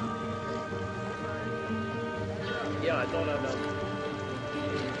 Yeah, I thought I'd know.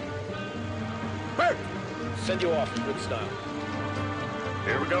 Bert! Send you off in good style.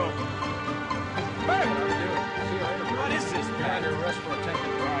 Here we go. Bert! What is this? You're under arrest for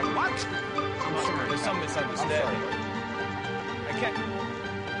attempted bribery. What? I'm sorry, there's some misunderstanding. I can't...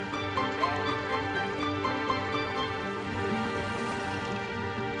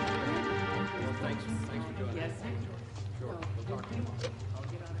 Thanks for doing Yes. Sure. We'll talk to you tomorrow.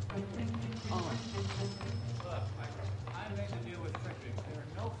 All right. Look, I made the deal with Frederick. There are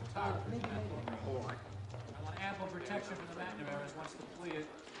no photographers in that room. I want ample protection from the McNamara's once the plea is...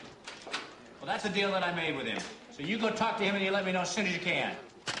 Well, that's the deal that I made with him. So you go talk to him and you let me know as soon as you can.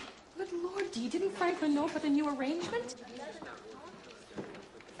 Good Lord, Dee, didn't Franklin know about the new arrangement?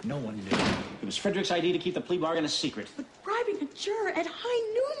 No one knew. It was Frederick's idea to keep the plea bargain a secret. But bribing a juror at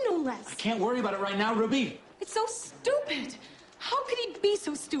high noon, no less. I can't worry about it right now, Ruby. It's so stupid. How could he be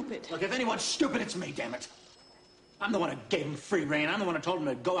so stupid? Look, if anyone's stupid, it's me, damn it. I'm the one who gave him free rein. I'm the one who told him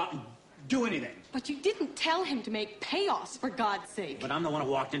to go out and do anything. But you didn't tell him to make payoffs, for God's sake. But I'm the one who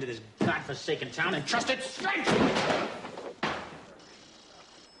walked into this godforsaken town and trusted strangers.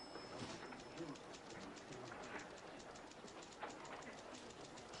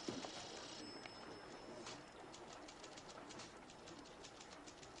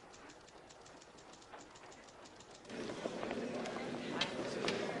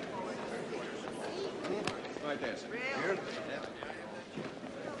 Right there, sir. Here.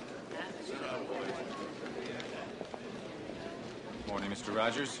 Morning, Mr.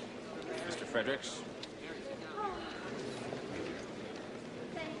 Rogers. Mr. Fredericks.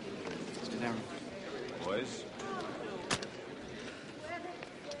 Mr. Darrow. Boys.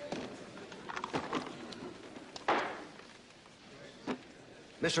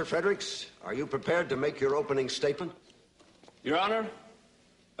 Mr. Fredericks, are you prepared to make your opening statement? Your Honor,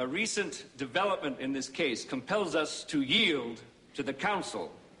 a recent development in this case compels us to yield to the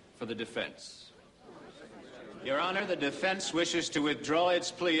counsel for the defense. Your Honor, the defense wishes to withdraw its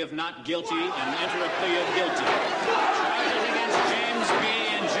plea of not guilty and enter a plea of guilty. Charges against James B.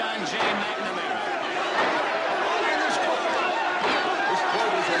 and John J. McNamara. This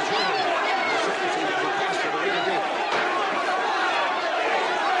court is adjourned. The sentencing will be passed at a later date.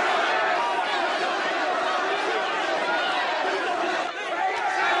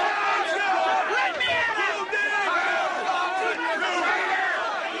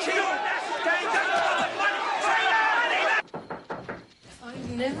 If I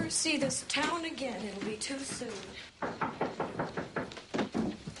never see this town again, it'll be too soon.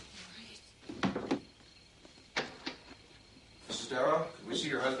 Mrs. Darrow, can we see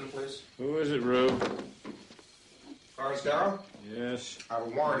your husband, please? Who is it, Rube? Carlos Darrow? Yes. I have a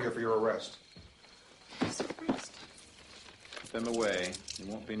warrant here for your arrest. Put them away. You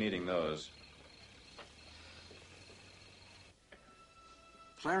won't be needing those.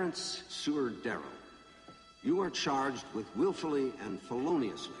 Clarence Seward Darrow, you are charged with willfully and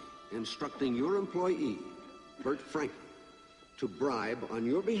feloniously instructing your employee, Bert Franklin, to bribe on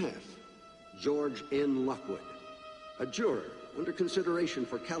your behalf George N. Lockwood, a juror under consideration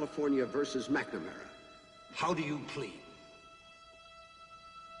for California versus McNamara. How do you plead?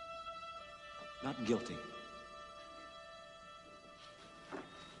 Not guilty.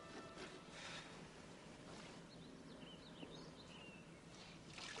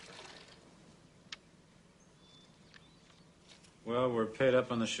 Well, we're paid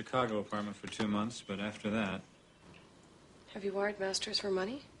up on the Chicago apartment for 2 months, but after that... Have you wired Masters for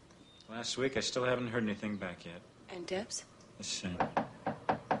money? Last week, I still haven't heard anything back yet. And Debs? The same.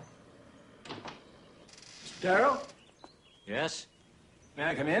 Darrow? Yes? May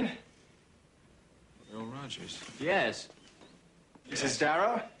I come in? Earl Rogers. Yes. Mrs.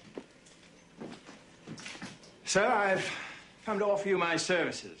 Darrow? Sir, I've come to offer you my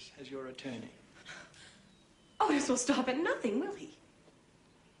services as your attorney. Oh, this will stop at nothing, will he?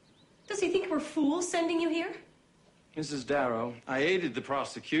 Does he think we're fools sending you here? Mrs. Darrow, I aided the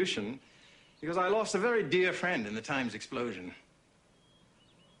prosecution because I lost a very dear friend in the Times explosion.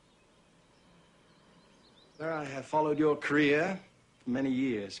 Sir, I have followed your career for many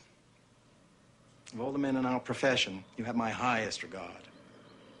years. Of all the men in our profession, you have my highest regard.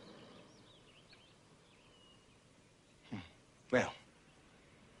 Well,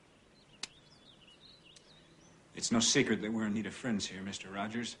 It's no secret that we're in need of friends here, Mr.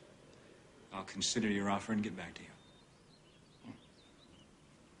 Rogers. I'll consider your offer and get back to you.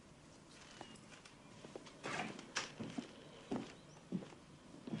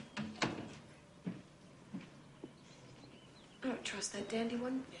 I don't trust that dandy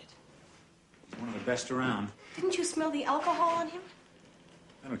one bit. He's one of the best around. Didn't you smell the alcohol on him?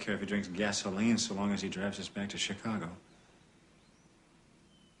 I don't care if he drinks gasoline so long as he drives us back to Chicago.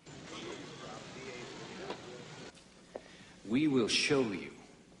 We will show you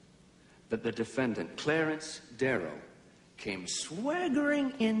that the defendant, Clarence Darrow, came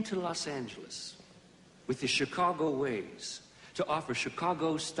swaggering into Los Angeles with his Chicago ways to offer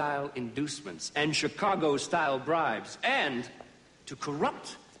Chicago-style inducements and Chicago-style bribes and to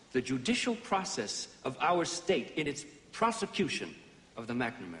corrupt the judicial process of our state in its prosecution of the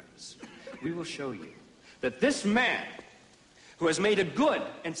McNamaras. We will show you that this man, who has made a good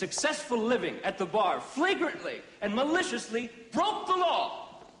and successful living at the bar, flagrantly and maliciously broke the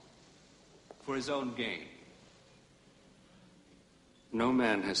law for his own gain. No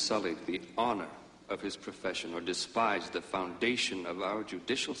man has sullied the honor of his profession or despised the foundation of our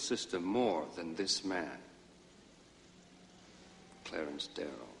judicial system more than this man, Clarence Darrow.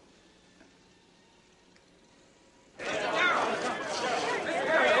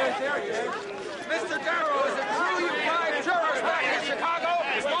 Mr. Darrow, is it true you five jurors back in Chicago?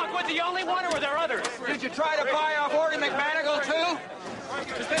 Is Lockwood the only one, or were there others? Did you try to buy off Horty McManigal, too?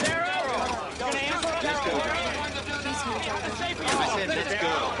 Mr. Darrow, can I answer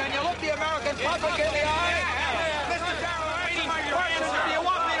Can you look the American public in the eye? Mr. Darrow, answer my question. Do you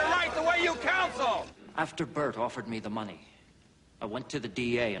want me to write the way you counsel? After Bert offered me the money, I went to the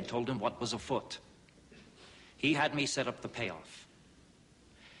DA and told him what was afoot. He had me set up the payoff.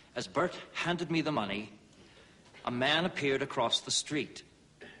 As Bert handed me the money, a man appeared across the street.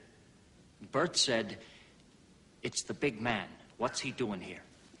 Bert said, "It's the big man. What's he doing here?"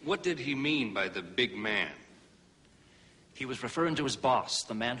 What did he mean by the big man? He was referring to his boss,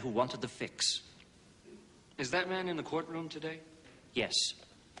 the man who wanted the fix. Is that man in the courtroom today? Yes,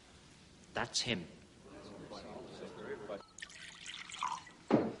 that's him.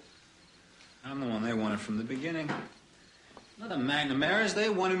 I'm the one they wanted from the beginning. Not the McNamara's. They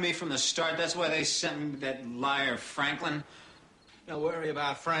wanted me from the start. That's why they sent me that liar Franklin. Don't worry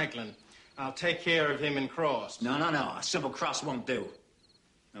about Franklin. I'll take care of him and Cross. No. A simple cross won't do.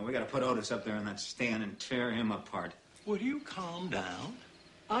 No, we gotta put Otis up there on that stand and tear him apart. Would you calm down?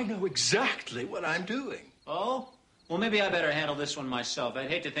 I know exactly what I'm doing. Oh? Well, maybe I better handle this one myself. I'd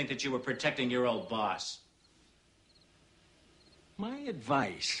hate to think that you were protecting your old boss. My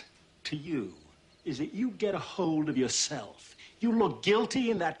advice to you is that you get a hold of yourself. You look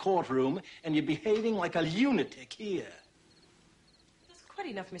guilty in that courtroom, and you're behaving like a lunatic here. That's quite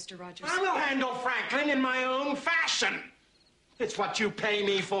enough, Mr. Rogers. I will handle Franklin in my own fashion. It's what you pay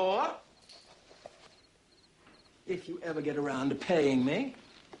me for. If you ever get around to paying me.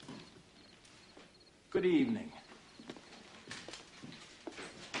 Good evening.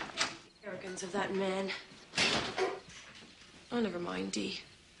 Arrogance of that man. Oh, never mind, Dee.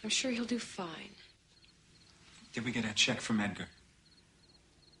 I'm sure he'll do fine. Did we get a check from Edgar?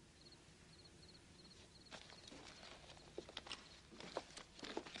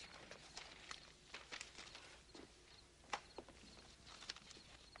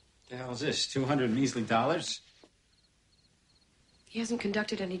 The hell's this? 200 measly dollars? He hasn't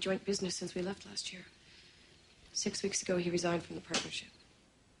conducted any joint business since we left last year. 6 weeks ago, he resigned from the partnership.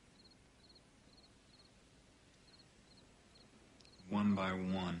 One by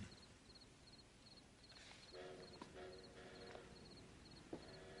one.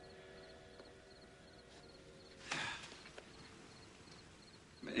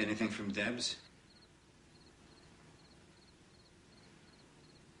 Anything from Debs?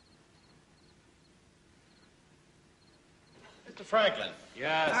 Mr. Franklin.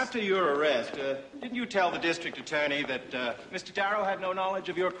 Yes? After your arrest, didn't you tell the district attorney that Mr. Darrow had no knowledge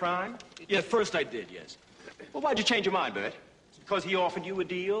of your crime? Yeah, at first I did, yes. Well, why'd you change your mind, Bert? Because he offered you a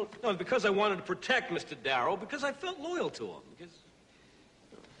deal? No, it's because I wanted to protect Mr. Darrow, because I felt loyal to him, because...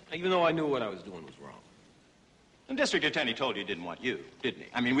 even though I knew what I was doing was wrong. The district attorney told you he didn't want you, didn't he?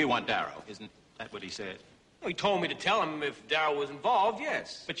 I mean, we want Darrow. Isn't that what he said? Well, he told me to tell him if Darrow was involved,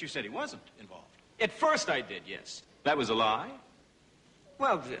 yes. But you said he wasn't involved. At first I did, yes. That was a lie?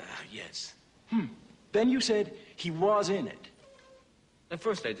 Well, yes. Then you said he was in it. At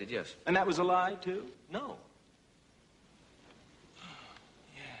first I did, yes. And that was a lie, too? No.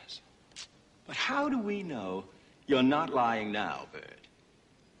 Yes. But how do we know you're not lying now, Bert?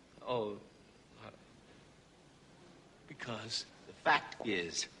 Oh, because the fact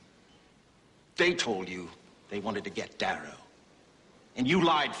is, they told you they wanted to get Darrow. And you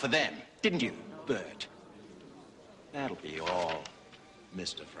lied for them, didn't you, Bert? That'll be all,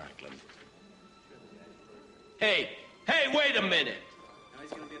 Mr. Franklin. Hey, wait a minute. Now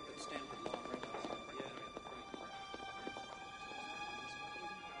he's gonna be up at the stand for law right now.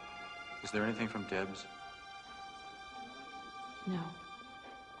 Is there anything from Debs? No.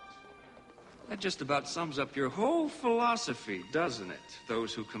 That just about sums up your whole philosophy, doesn't it?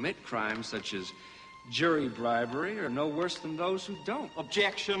 Those who commit crimes such as jury bribery are no worse than those who don't.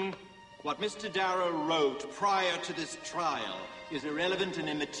 Objection. What Mr. Darrow wrote prior to this trial is irrelevant and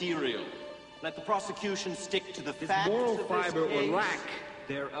immaterial. Let the prosecution stick to the facts of Moral this fiber or case. lack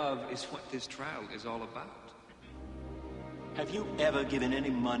thereof is what this trial is all about. Have you ever given any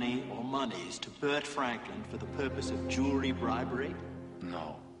money or monies to Bert Franklin for the purpose of jewelry bribery?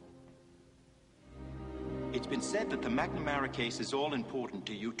 No. It's been said that the McNamara case is all important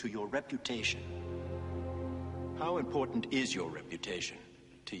to you, to your reputation. How important is your reputation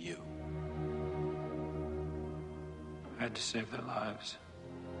to you? I had to save their lives.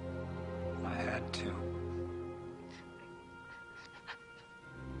 I had to.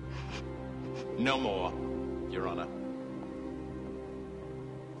 No more, Your Honor.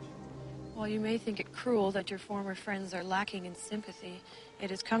 While you may think it cruel that your former friends are lacking in sympathy, it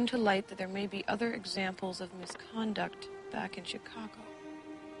has come to light that there may be other examples of misconduct back in Chicago.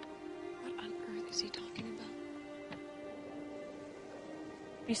 What on earth is he talking about?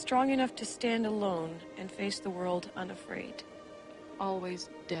 Be strong enough to stand alone and face the world unafraid. Always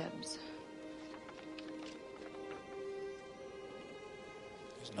Debs.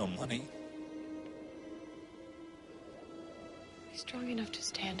 There's no money. Be strong enough to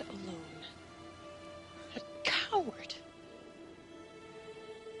stand alone. A coward.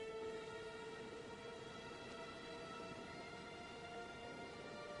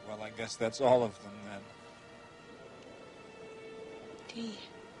 Well, I guess that's all of them then. Dee.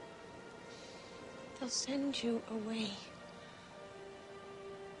 They'll send you away.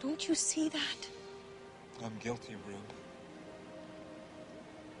 Don't you see that? I'm guilty, Rube.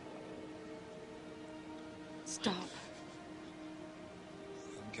 Stop.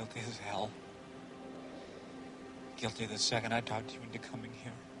 I'm guilty as hell. Guilty the second I talked you into coming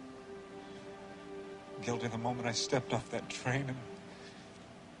here. Guilty the moment I stepped off that train and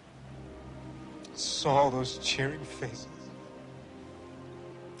saw all those cheering faces.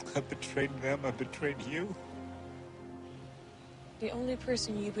 I betrayed them, I betrayed you. The only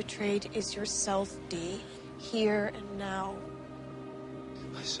person you betrayed is yourself, Dee. Here and now.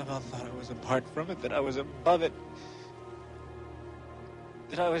 I somehow thought I was apart from it, that I was above it.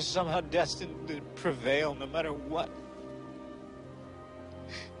 That I was somehow destined to prevail no matter what.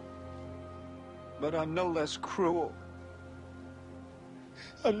 But I'm no less cruel.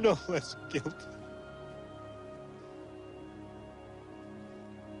 I'm no less guilty.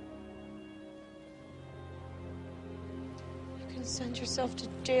 You can send yourself to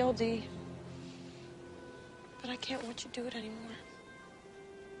jail, Dee. But I can't watch you do it anymore.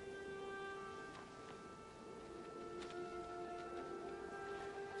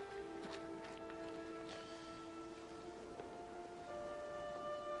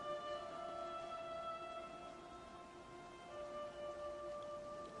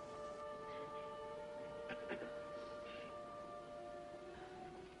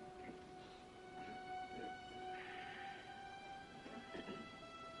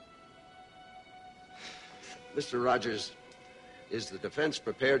 Mr. Rogers, is the defense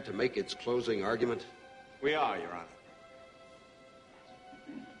prepared to make its closing argument? We are, Your Honor.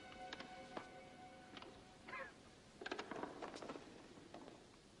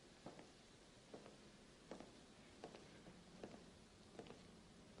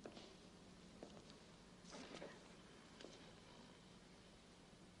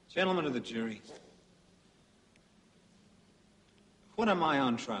 Gentlemen of the jury, what am I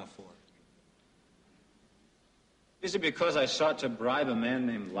on trial for? Is it because I sought to bribe a man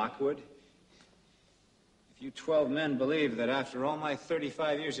named Lockwood? If you 12 men believe that after all my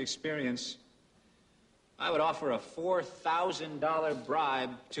 35 years' experience, I would offer a $4,000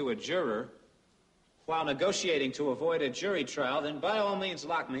 bribe to a juror while negotiating to avoid a jury trial, then by all means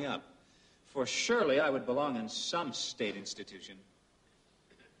lock me up. For surely I would belong in some state institution.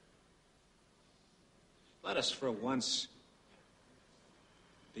 Let us for once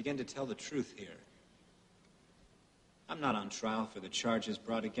begin to tell the truth here. I'm not on trial for the charges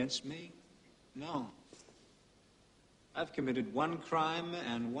brought against me. No. I've committed one crime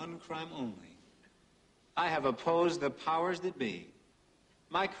and one crime only. I have opposed the powers that be.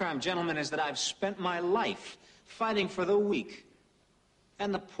 My crime, gentlemen, is that I've spent my life fighting for the weak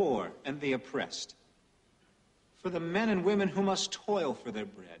and the poor and the oppressed, for the men and women who must toil for their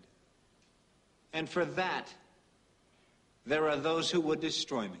bread. And for that, there are those who would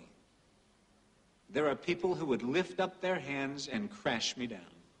destroy me. There are people who would lift up their hands and crash me down.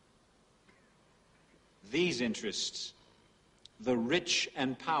 These interests, the rich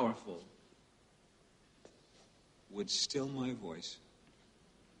and powerful, would still my voice.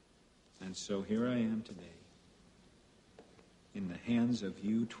 And so here I am today, in the hands of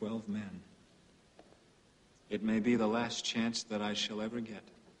you 12 men. It may be the last chance that I shall ever get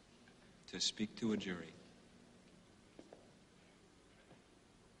to speak to a jury.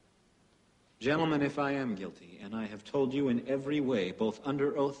 Gentlemen, if I am guilty, and I have told you in every way, both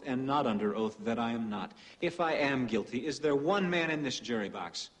under oath and not under oath, that I am not, if I am guilty, is there one man in this jury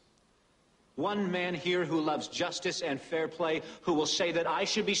box, one man here who loves justice and fair play, who will say that I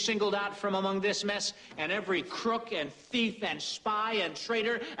should be singled out from among this mess, and every crook and thief and spy and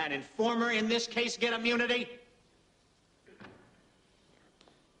traitor and informer in this case get immunity?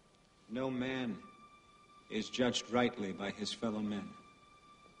 No man is judged rightly by his fellow men.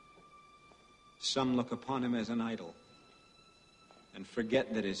 Some look upon him as an idol and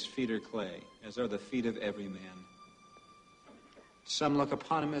forget that his feet are clay, as are the feet of every man. Some look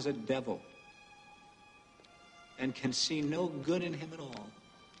upon him as a devil and can see no good in him at all.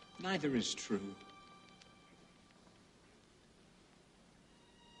 Neither is true.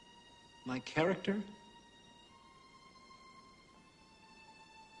 My character?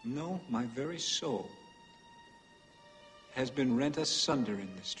 No, my very soul has been rent asunder in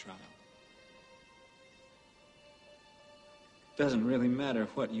this trial. Doesn't really matter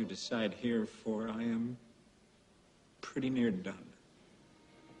what you decide here, for I am pretty near done.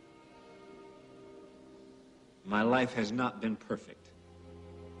 My life has not been perfect.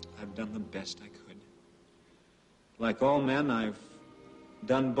 I've done the best I could. Like all men, I've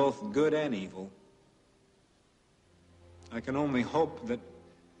done both good and evil. I can only hope that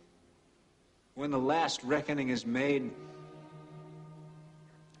when the last reckoning is made,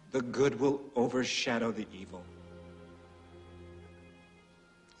 the good will overshadow the evil.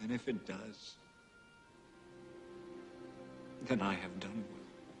 And if it does, then I have done well.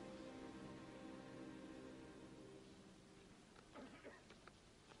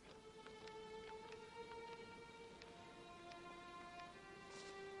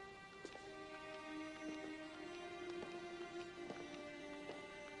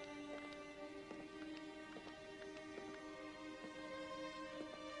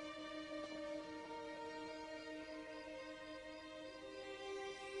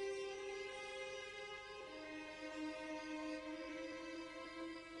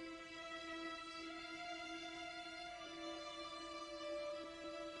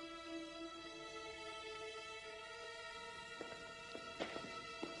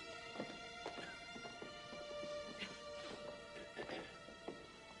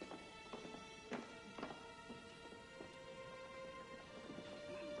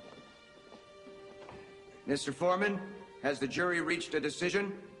 Mr. Foreman, has the jury reached a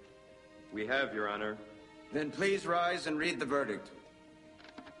decision? We have, Your Honor. Then please rise and read the verdict.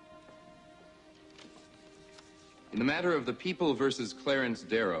 In the matter of the People versus Clarence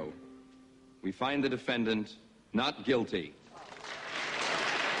Darrow, we find the defendant not guilty.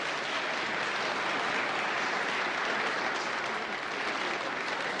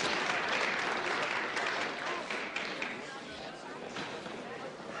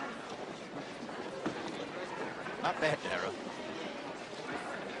 Not bad, Darrow.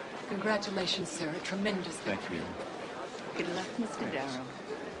 Congratulations, sir. A tremendous Thank you. Good luck, Mr. Darrow.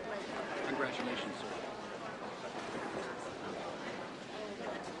 Congratulations, sir.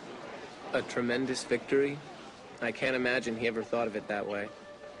 A tremendous victory? I can't imagine he ever thought of it that way.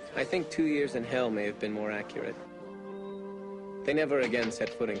 I think 2 years in hell may have been more accurate. They never again set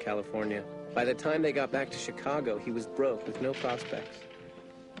foot in California. By the time they got back to Chicago, he was broke with no prospects.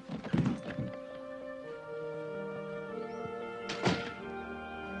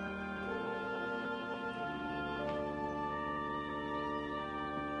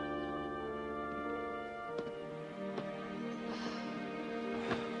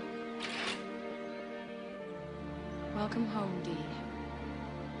 Welcome home, Dee.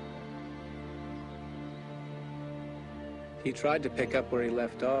 He tried to pick up where he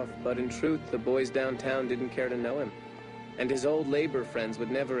left off, but in truth, the boys downtown didn't care to know him. And his old labor friends would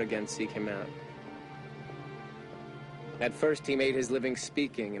never again seek him out. At first, he made his living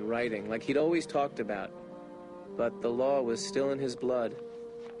speaking and writing, like he'd always talked about. But the law was still in his blood.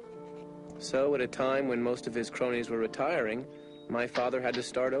 So, at a time when most of his cronies were retiring, my father had to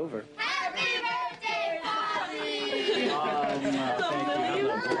start over.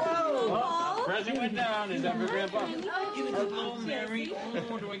 Present went down. Is that for Grandpa? Hello, Mary.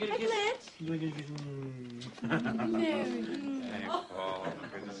 Oh, do I get a kiss? Do I get a kiss? Hey, Paul.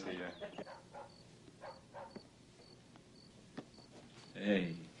 Good to see you.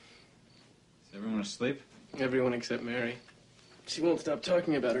 Hey. Is everyone asleep? Everyone except Mary. She won't stop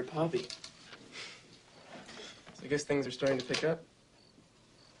talking about her poppy. So I guess things are starting to pick up.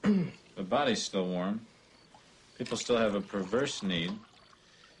 The body's still warm. People still have a perverse need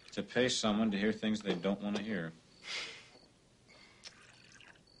to pay someone to hear things they don't want to hear.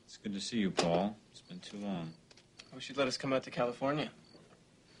 It's good to see you, Paul. It's been too long. I wish you'd let us come out to California.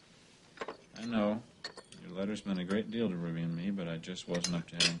 I know. Your letters meant a great deal to Ruby and me, but I just wasn't up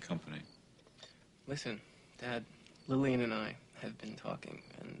to having company. Listen, Dad, Lillian and I have been talking,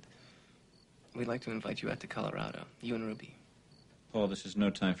 and we'd like to invite you out to Colorado, you and Ruby. Paul, this is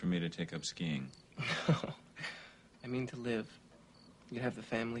no time for me to take up skiing. I mean to live. You'd have the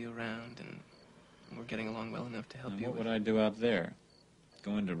family around, and we're getting along well enough to help you. What would I do out there?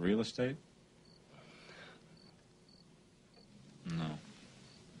 Go into real estate? No.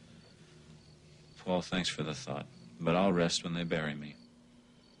 Paul, thanks for the thought, but I'll rest when they bury me.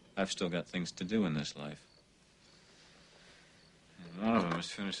 I've still got things to do in this life. And one of them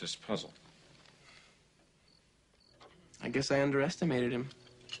is finish this puzzle. I guess I underestimated him.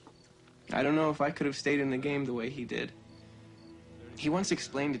 I don't know if I could have stayed in the game the way he did. He once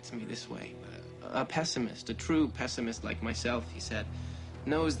explained it to me this way. A pessimist, a true pessimist like myself, he said,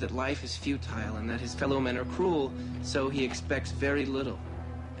 knows that life is futile and that his fellow men are cruel, so he expects very little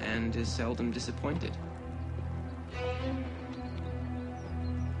and is seldom disappointed.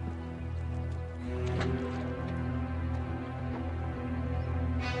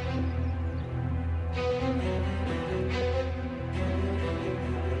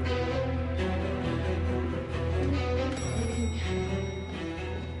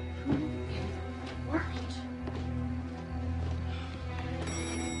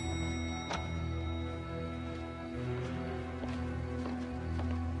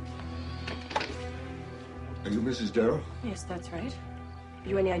 Are you Mrs. Darrow? Yes, that's right. Have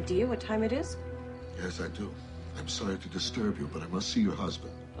you any idea what time it is? Yes, I do. I'm sorry to disturb you, but I must see your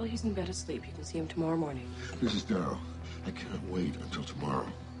husband. Well, he's in bed asleep. You can see him tomorrow morning. Mrs. Darrow, I can't wait until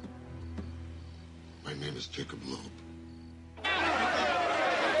tomorrow. My name is Jacob Loeb.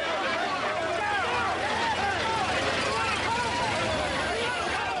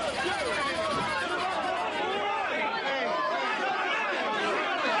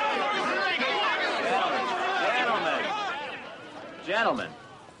 Gentlemen,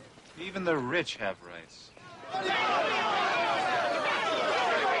 even the rich have rights.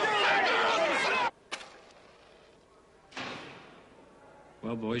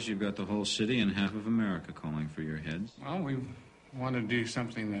 Well, boys, you've got the whole city and half of America calling for your heads. Well, we want to do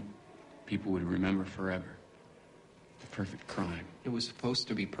something that people would remember forever. The perfect crime. It was supposed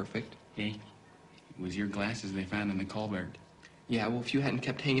to be perfect. Hey, it was your glasses they found in the Colbert. Yeah, well, if you hadn't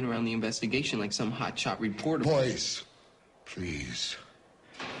kept hanging around the investigation like some hotshot reporter... Boys, please.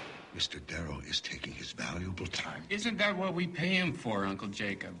 Mr. Darrow is taking his valuable time. Isn't that what we pay him for, Uncle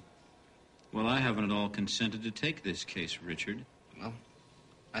Jacob? Well, I haven't at all consented to take this case, Richard. Well,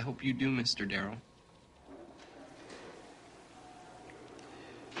 I hope you do, Mr. Darrow.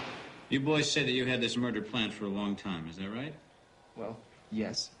 You boys say that you had this murder planned for a long time, is that right? Well,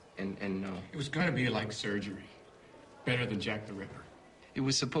 yes and no. It was going to be like surgery. Better than Jack the Ripper. It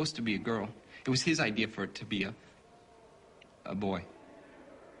was supposed to be a girl. It was his idea for it to be a boy.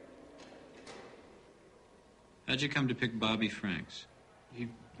 How'd you come to pick Bobby Franks? He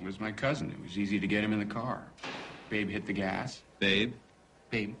was my cousin. It was easy to get him in the car. Babe hit the gas. Babe?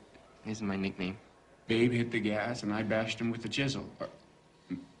 Babe is my nickname. Babe hit the gas, and I bashed him with the chisel. Or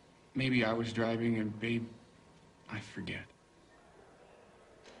maybe I was driving, and Babe... I forget.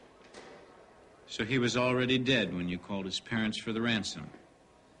 So he was already dead when you called his parents for the ransom?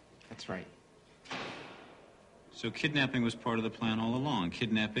 That's right. So kidnapping was part of the plan all along.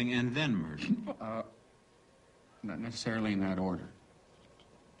 Kidnapping and then murder. Not necessarily in that order.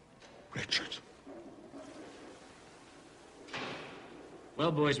 Richard.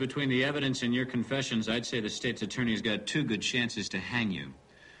 Well, boys, between the evidence and your confessions, I'd say the state's attorney's got 2 good chances to hang you.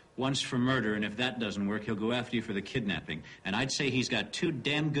 Once for murder, and if that doesn't work, he'll go after you for the kidnapping. And I'd say he's got 2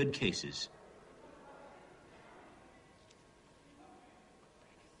 damn good cases.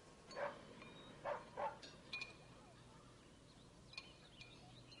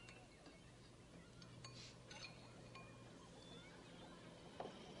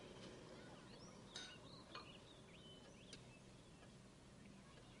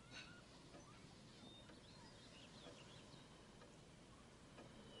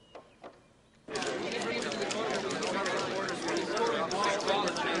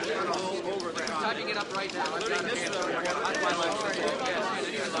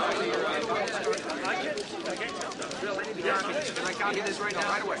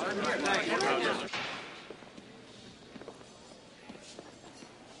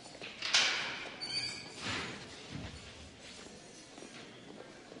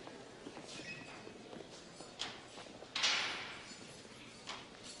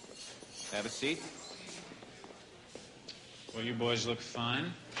 Have a seat. Well, you boys look fine.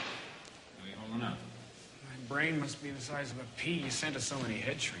 How are you holding up? My brain must be the size of a pea. You sent us so many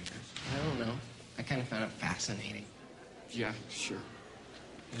head shrinkers. I don't know. I kind of found it fascinating. Yeah, sure.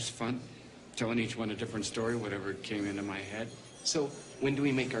 It was fun. Telling each one a different story, whatever came into my head. So, when do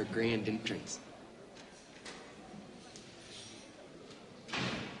we make our grand entrance?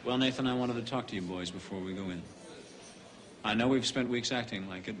 Well, Nathan, I wanted to talk to you boys before we go in. I know we've spent weeks acting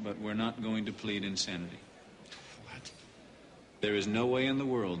like it, but we're not going to plead insanity. What? There is no way in the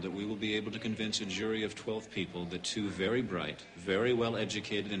world that we will be able to convince a jury of 12 people that 2 very bright, very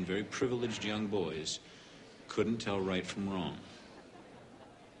well-educated, and very privileged young boys couldn't tell right from wrong.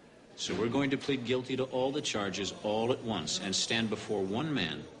 So we're going to plead guilty to all the charges all at once and stand before one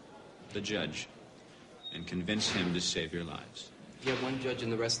man, the judge, and convince him to save your lives. You have one judge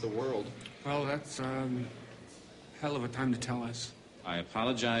in the rest of the world. Well, that's, hell of a time to tell us. I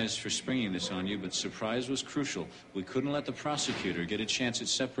apologize for springing this on you, but surprise was crucial. We couldn't let the prosecutor get a chance at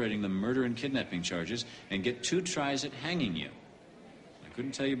separating the murder and kidnapping charges and get 2 tries at hanging you. I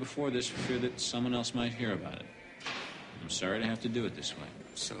couldn't tell you before this for fear that someone else might hear about it. I'm sorry to have to do it this way.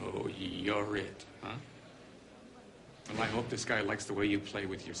 So you're it, huh? Well, I hope this guy likes the way you play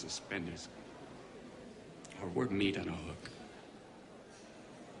with your suspenders. Or we're meat on a hook.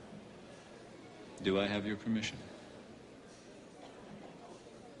 Do I have your permission?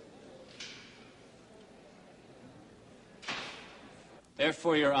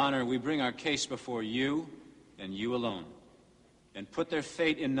 Therefore, Your Honor, we bring our case before you and you alone, and put their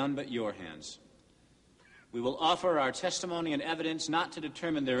fate in none but your hands. We will offer our testimony and evidence not to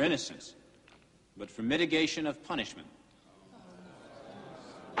determine their innocence, but for mitigation of punishment.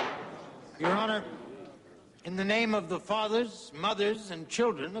 Your Honor, in the name of the fathers, mothers, and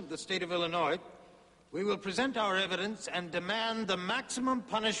children of the state of Illinois, we will present our evidence and demand the maximum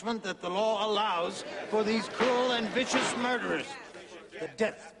punishment that the law allows for these cruel and vicious murderers, the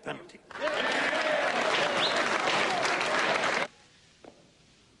death penalty.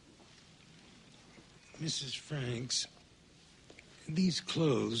 Mrs. Franks, these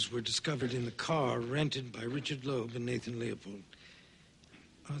clothes were discovered in the car rented by Richard Loeb and Nathan Leopold.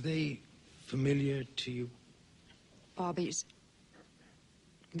 Are they familiar to you? Bobby's.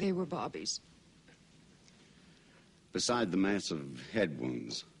 They were Bobby's. Beside the massive head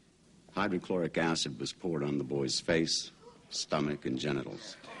wounds, hydrochloric acid was poured on the boy's face, stomach, and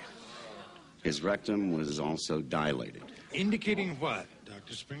genitals. His rectum was also dilated. Indicating what,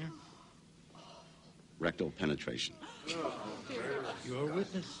 Dr. Springer? Rectal penetration. Your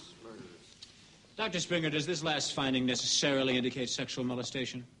witness. Dr. Springer, does this last finding necessarily indicate sexual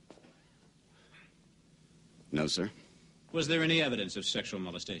molestation? No, sir. Was there any evidence of sexual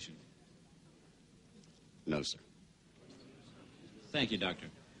molestation? No, sir. Thank you, Doctor.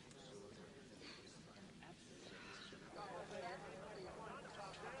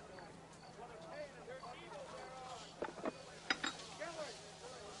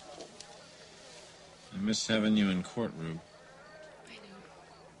 I miss having you in court, Rube. I know.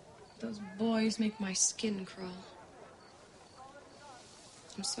 Those boys make my skin crawl.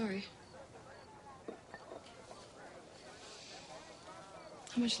 I'm sorry.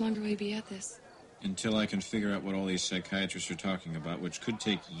 How much longer will you be at this? Until I can figure out what all these psychiatrists are talking about, which could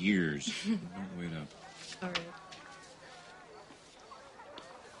take years. Don't wait up. All right.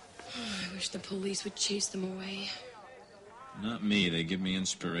 I wish the police would chase them away. Not me. They give me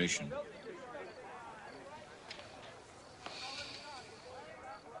inspiration.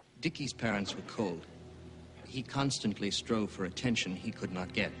 Dickie's parents were cold. He constantly strove for attention he could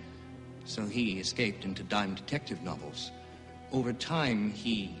not get. So he escaped into dime detective novels. Over time,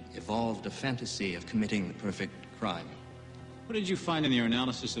 he evolved a fantasy of committing the perfect crime. What did you find in your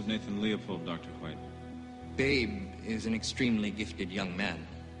analysis of Nathan Leopold, Dr. White? Babe is an extremely gifted young man.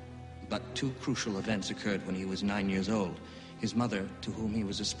 But two crucial events occurred when he was 9 years old. His mother, to whom he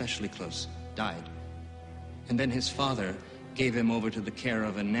was especially close, died. And then his father gave him over to the care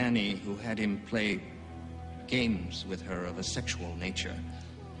of a nanny who had him play games with her of a sexual nature.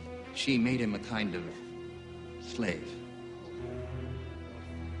 She made him a kind of slave.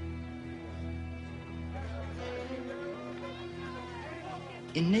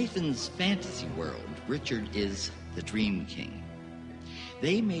 In Nathan's fantasy world, Richard is the Dream King.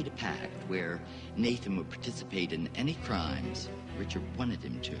 They made a pact where Nathan would participate in any crimes Richard wanted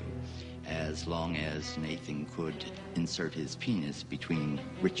him to, as long as Nathan could insert his penis between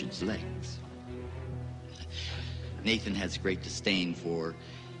Richard's legs. Nathan has great disdain for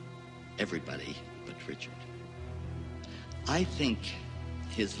everybody but Richard. I think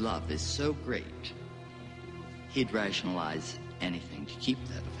his love is so great, he'd rationalize anything to keep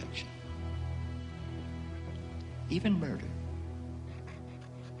that affection. Even murder.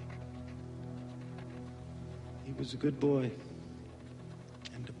 He was a good boy.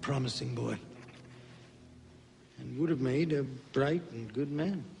 And a promising boy. And would have made a bright and good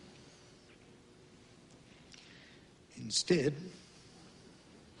man. Instead,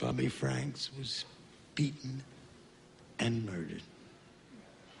 Bobby Franks was beaten and murdered.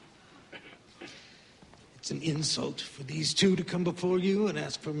 It's an insult for these two to come before you and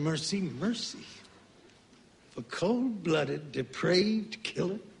ask for mercy. Mercy? For cold-blooded, depraved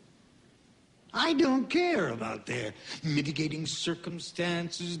killer? I don't care about their mitigating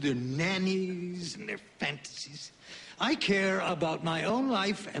circumstances, their nannies, and their fantasies. I care about my own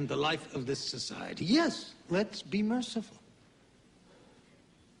life and the life of this society. Yes, let's be merciful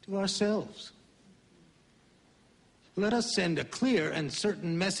to ourselves. Let us send a clear and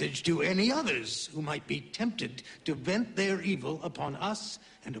certain message to any others who might be tempted to vent their evil upon us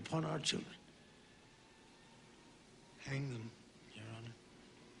and upon our children. Hang them, Your Honor.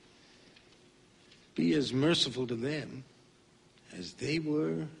 Be as merciful to them as they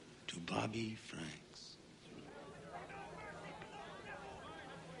were to Bobby Franks.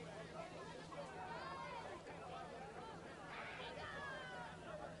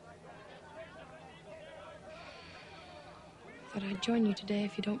 Thought I'd join you today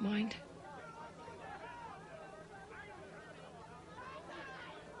if you don't mind.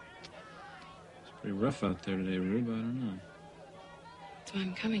 It's pretty rough out there today, Rube. I don't know. That's why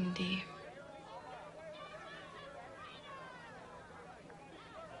I'm coming, Dee.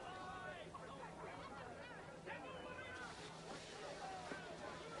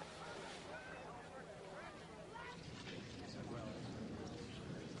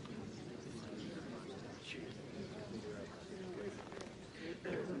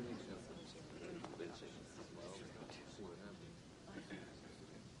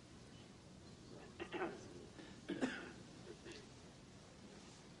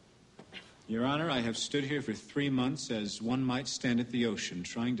 Your Honor, I have stood here for 3 months as one might stand at the ocean,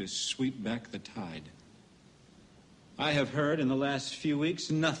 trying to sweep back the tide. I have heard in the last few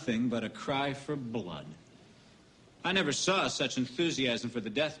weeks nothing but a cry for blood. I never saw such enthusiasm for the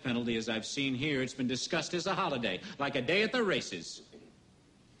death penalty as I've seen here. It's been discussed as a holiday, like a day at the races.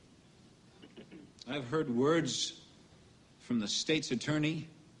 I've heard words from the state's attorney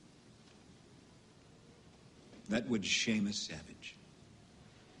that would shame a savage.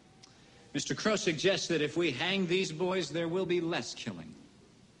 Mr. Crow suggests that if we hang these boys, there will be less killing.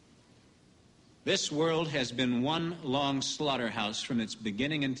 This world has been one long slaughterhouse from its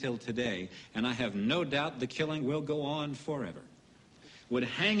beginning until today, and I have no doubt the killing will go on forever. Would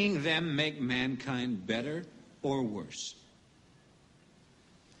hanging them make mankind better or worse?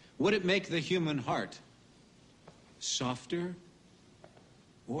 Would it make the human heart softer,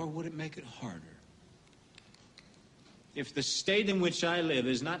 or would it make it harder? If the state in which I live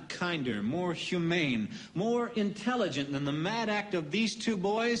is not kinder, more humane, more intelligent than the mad act of these two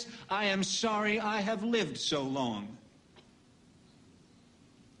boys, I am sorry I have lived so long.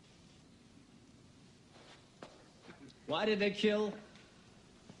 Why did they kill?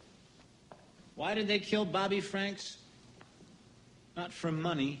 Why did they kill Bobby Franks? Not for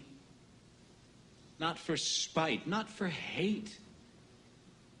money, not for spite, not for hate.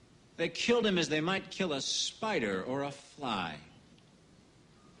 They killed him as they might kill a spider or a fly.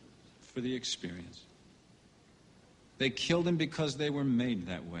 For the experience. They killed him because they were made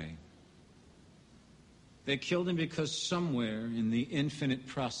that way. They killed him because somewhere in the infinite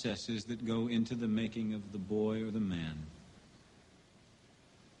processes that go into the making of the boy or the man,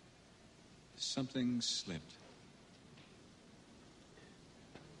 something slipped.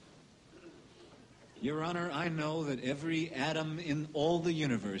 Your Honor, I know that every atom in all the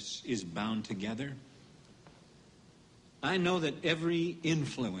universe is bound together. I know that every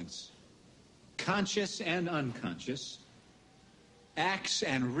influence, conscious and unconscious, acts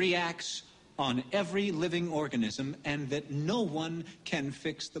and reacts on every living organism, and that no one can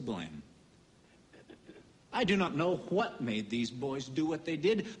fix the blame. I do not know what made these boys do what they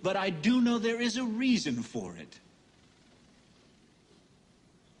did, but I do know there is a reason for it.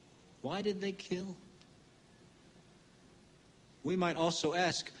 Why did they kill? We might also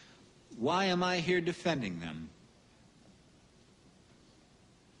ask, why am I here defending them?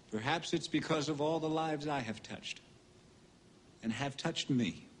 Perhaps it's because of all the lives I have touched, and have touched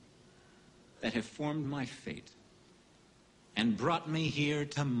me, that have formed my fate, and brought me here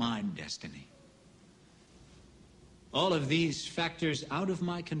to my destiny. All of these factors out of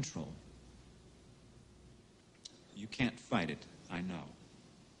my control. You can't fight it, I know.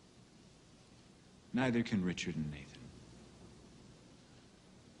 Neither can Richard and Nathan.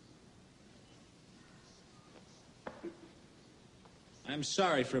 I'm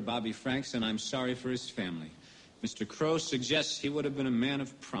sorry for Bobby Franks, and I'm sorry for his family. Mr. Crow suggests he would have been a man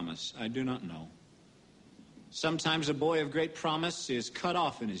of promise. I do not know. Sometimes a boy of great promise is cut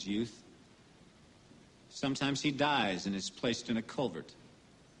off in his youth. Sometimes he dies and is placed in a culvert.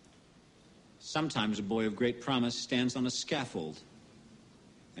 Sometimes a boy of great promise stands on a scaffold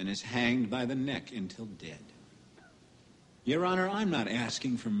and is hanged by the neck until dead. Your Honor, I'm not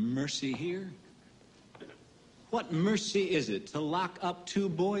asking for mercy here. What mercy is it to lock up two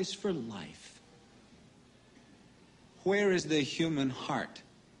boys for life? Where is the human heart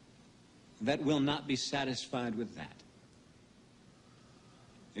that will not be satisfied with that?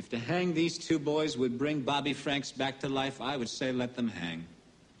 If to hang these two boys would bring Bobby Franks back to life, I would say let them hang.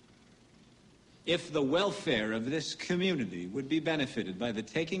 If the welfare of this community would be benefited by the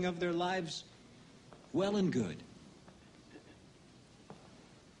taking of their lives, well and good.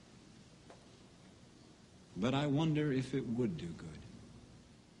 But I wonder if it would do good.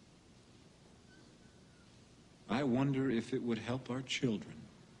 I wonder if it would help our children.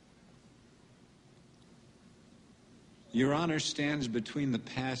 Your Honor stands between the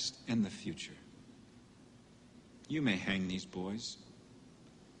past and the future. You may hang these boys.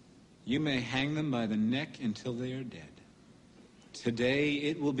 You may hang them by the neck until they are dead. Today,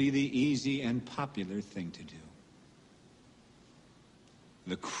 it will be the easy and popular thing to do.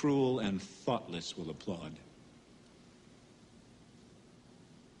 The cruel and thoughtless will applaud.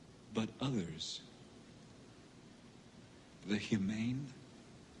 But others, the humane,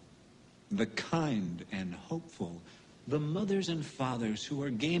 the kind and hopeful, the mothers and fathers who are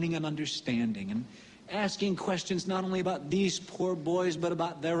gaining an understanding and asking questions not only about these poor boys, but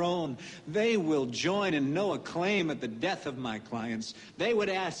about their own, they will join in no acclaim at the death of my clients. They would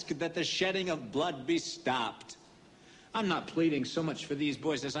ask that the shedding of blood be stopped. I'm not pleading so much for these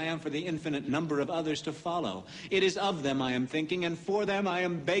boys as I am for the infinite number of others to follow. It is of them I am thinking, and for them I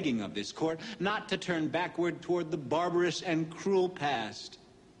am begging of this court not to turn backward toward the barbarous and cruel past.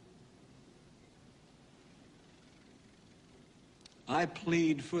 I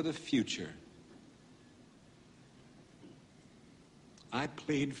plead for the future. I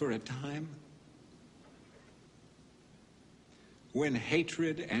plead for a time when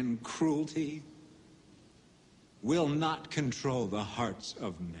hatred and cruelty will not control the hearts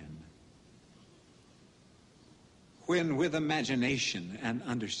of men. When with imagination and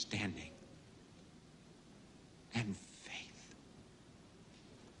understanding and faith.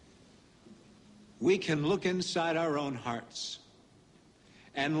 We can look inside our own hearts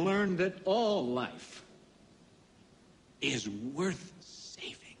and learn that all life is worth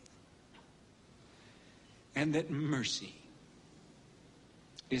saving, and that mercy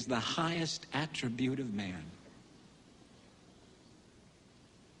is the highest attribute of man.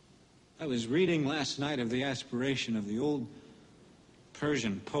 I was reading last night of the aspiration of the old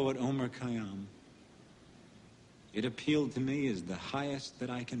Persian poet Omar Khayyam. It appealed to me as the highest that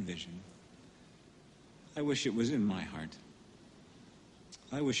I can vision. I wish it was in my heart.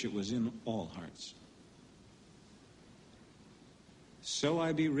 I wish it was in all hearts. So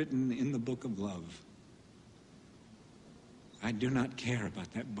I be written in the book of love. I do not care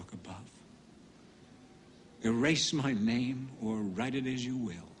about that book above. Erase my name or write it as you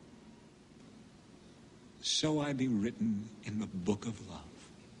will. So I be written in the book of love.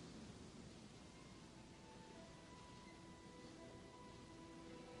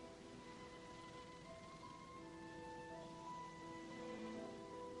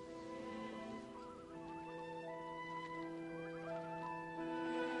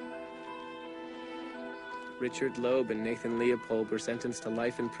 Richard Loeb and Nathan Leopold were sentenced to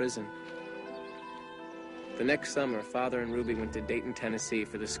life in prison. The next summer, Father and Ruby went to Dayton, Tennessee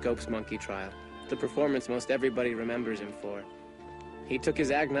for the Scopes Monkey trial, the performance most everybody remembers him for. He took his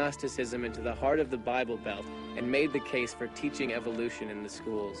agnosticism into the heart of the Bible Belt and made the case for teaching evolution in the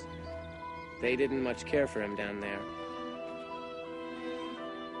schools. They didn't much care for him down there.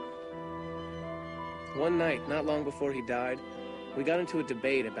 One night, not long before he died, we got into a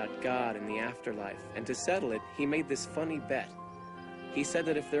debate about God and the afterlife, and to settle it, he made this funny bet. He said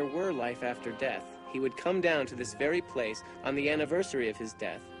that if there were life after death, he would come down to this very place on the anniversary of his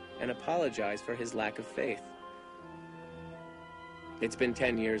death and apologize for his lack of faith. It's been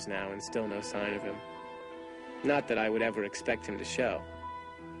 10 years now and still no sign of him. Not that I would ever expect him to show.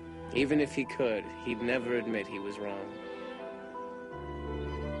 Even if he could, he'd never admit he was wrong.